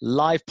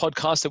live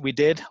podcast that we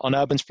did on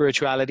urban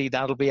spirituality.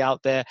 That'll be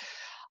out there.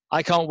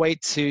 I can't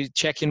wait to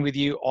check in with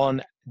you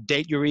on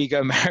Date Your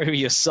Ego, Marry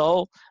Your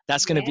Soul.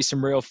 That's going to be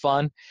some real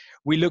fun.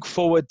 We look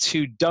forward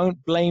to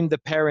Don't Blame the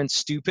Parents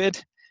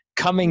Stupid,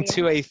 coming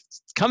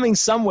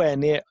somewhere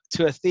near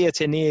to a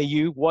theater near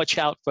you. Watch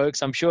out,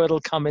 folks. I'm sure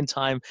it'll come in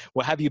time.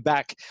 We'll have you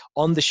back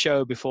on the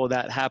show before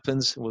that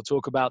happens. We'll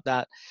talk about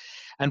that.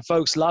 And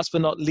folks, last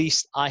but not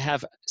least, I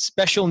have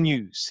special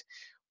news.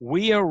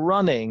 We are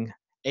running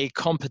a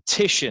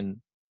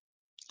competition,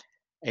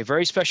 a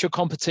very special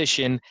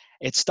competition.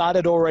 It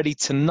started already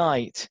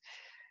tonight,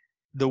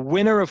 the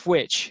winner of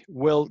which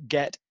will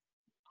get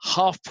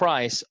half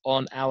price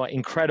on our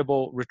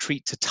incredible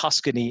retreat to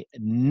Tuscany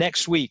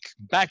next week.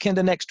 Back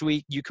into next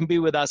week, you can be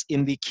with us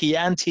in the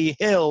Chianti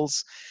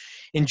Hills,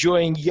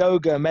 enjoying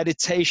yoga,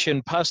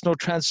 meditation, personal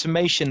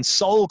transformation,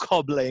 soul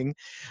cobbling,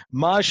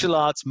 martial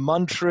arts,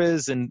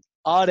 mantras, and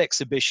art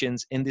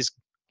exhibitions in this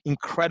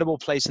incredible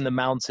place in the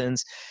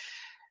mountains.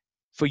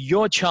 For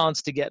your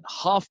chance to get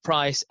half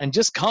price and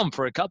just come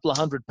for a couple of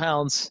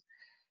 £100,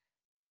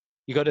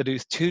 you got to do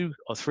 2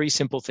 or 3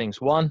 simple things.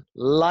 1,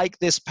 like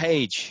this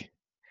page.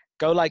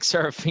 Go like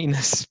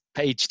Serafina's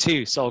page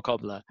 2, Soul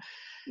Cobbler.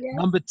 Yes.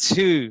 Number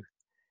 2,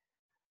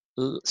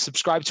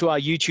 subscribe to our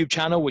YouTube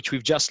channel, which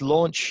we've just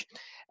launched.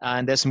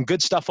 And there's some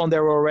good stuff on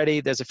there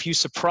already. There's a few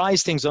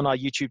surprise things on our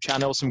YouTube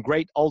channel, some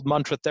great old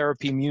mantra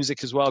therapy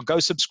music as well. Go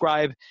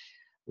subscribe,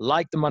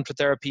 like the mantra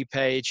therapy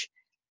page,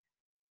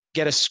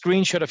 get a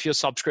screenshot of your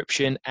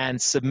subscription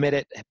and submit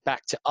it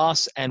back to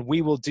us. And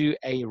we will do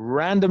a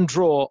random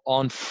draw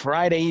on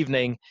Friday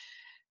evening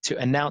to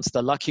announce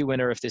the lucky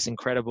winner of this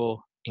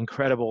incredible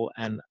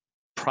and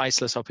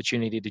priceless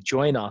opportunity to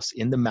join us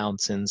in the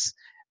mountains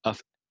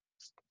of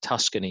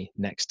Tuscany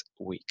next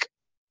week.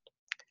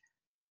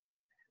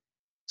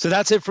 So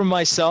that's it from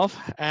myself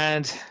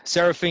and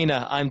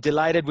Serafina. I'm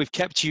delighted we've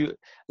kept you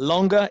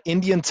longer.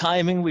 Indian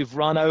timing, we've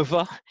run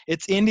over.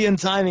 It's Indian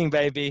timing,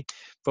 baby.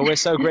 But we're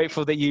so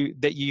grateful that you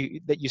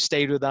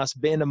stayed with us.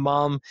 Being a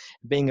mom,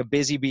 being a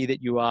busy bee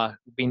that you are,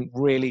 been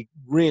really,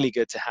 really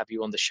good to have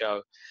you on the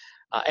show.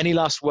 Any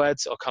last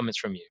words or comments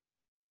from you?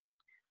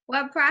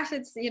 Well, Prash,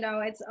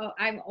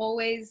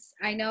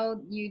 I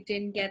know you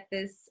didn't get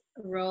this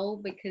role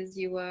because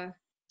you were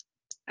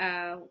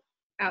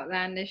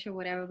outlandish or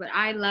whatever, but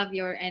I love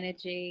your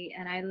energy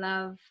and I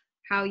love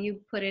how you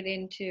put it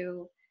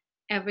into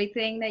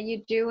everything that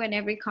you do and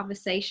every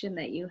conversation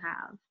that you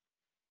have.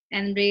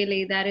 And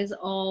really, that is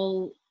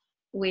all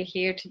we're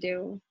here to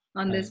do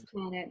on this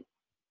planet.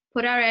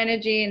 Put our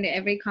energy into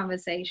every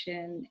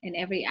conversation, in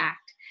every act.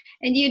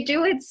 And you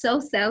do it so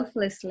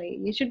selflessly.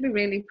 You should be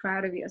really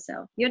proud of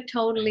yourself. You're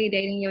totally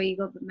dating your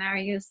ego, but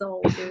marrying your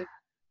soul, dude.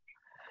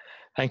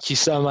 Thank you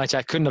so much.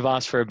 I couldn't have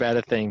asked for a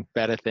better thing.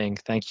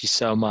 Thank you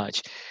so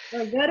much.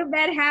 Well, go to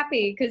bed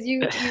happy because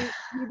you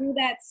do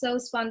that so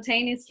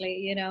spontaneously,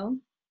 you know.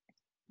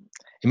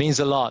 It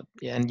means a lot.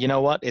 And you know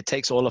what? It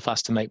takes all of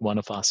us to make one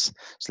of us.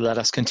 So let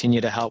us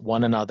continue to help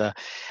one another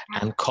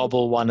and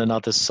cobble one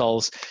another's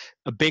souls.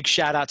 A big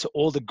shout out to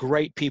all the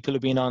great people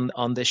who've been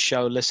on this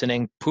show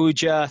listening.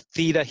 Pooja,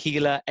 Theta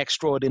Healer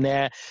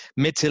Extraordinaire,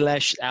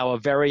 Mithilesh, our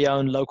very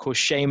own local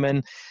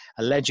shaman,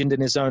 a legend in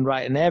his own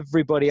right, and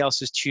everybody else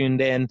who's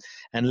tuned in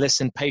and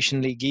listened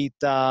patiently.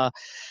 Geeta,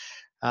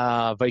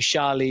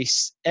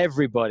 Vaishali,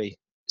 everybody.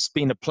 It's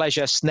been a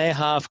pleasure.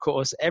 Sneha, of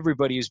course,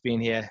 everybody who's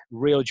been here.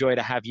 Real joy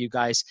to have you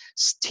guys.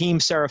 Team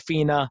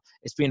Serafina,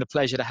 it's been a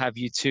pleasure to have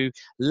you too.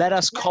 Let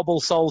us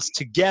cobble souls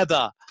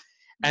together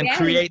and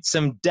create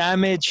some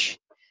damage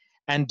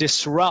and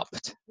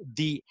disrupt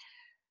the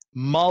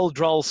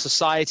Muldroll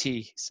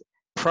Society's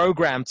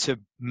program to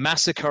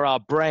massacre our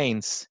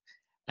brains,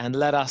 and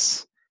let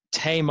us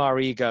tame our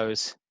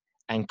egos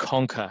and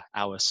conquer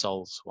our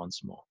souls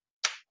once more.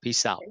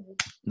 Peace out.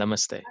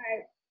 Namaste. All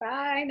right.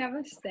 Bye.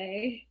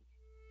 Namaste.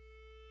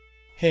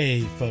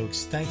 Hey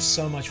folks, thanks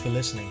so much for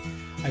listening.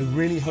 I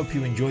really hope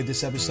you enjoyed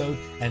this episode,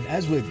 and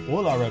as with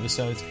all our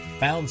episodes,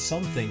 found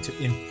something to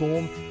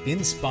inform,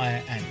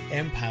 inspire, and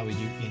empower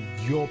you in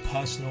your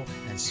personal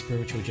and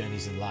spiritual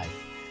journeys in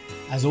life.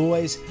 As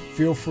always,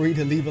 feel free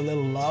to leave a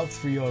little love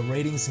through your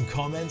ratings and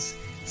comments,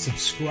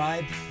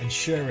 subscribe, and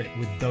share it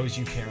with those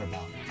you care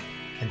about.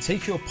 And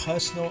take your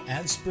personal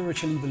and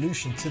spiritual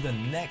evolution to the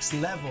next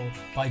level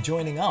by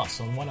joining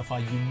us on one of our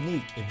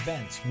unique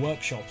events,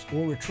 workshops,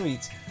 or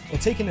retreats, or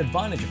taking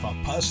advantage of our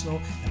personal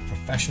and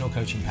professional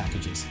coaching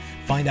packages.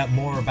 Find out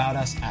more about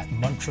us at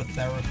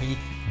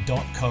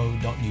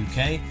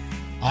mantratherapy.co.uk.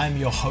 I'm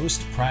your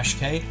host, Prash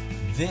K.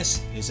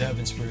 This is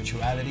Urban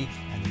Spirituality,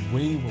 and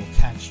we will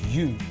catch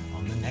you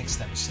on the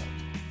next episode.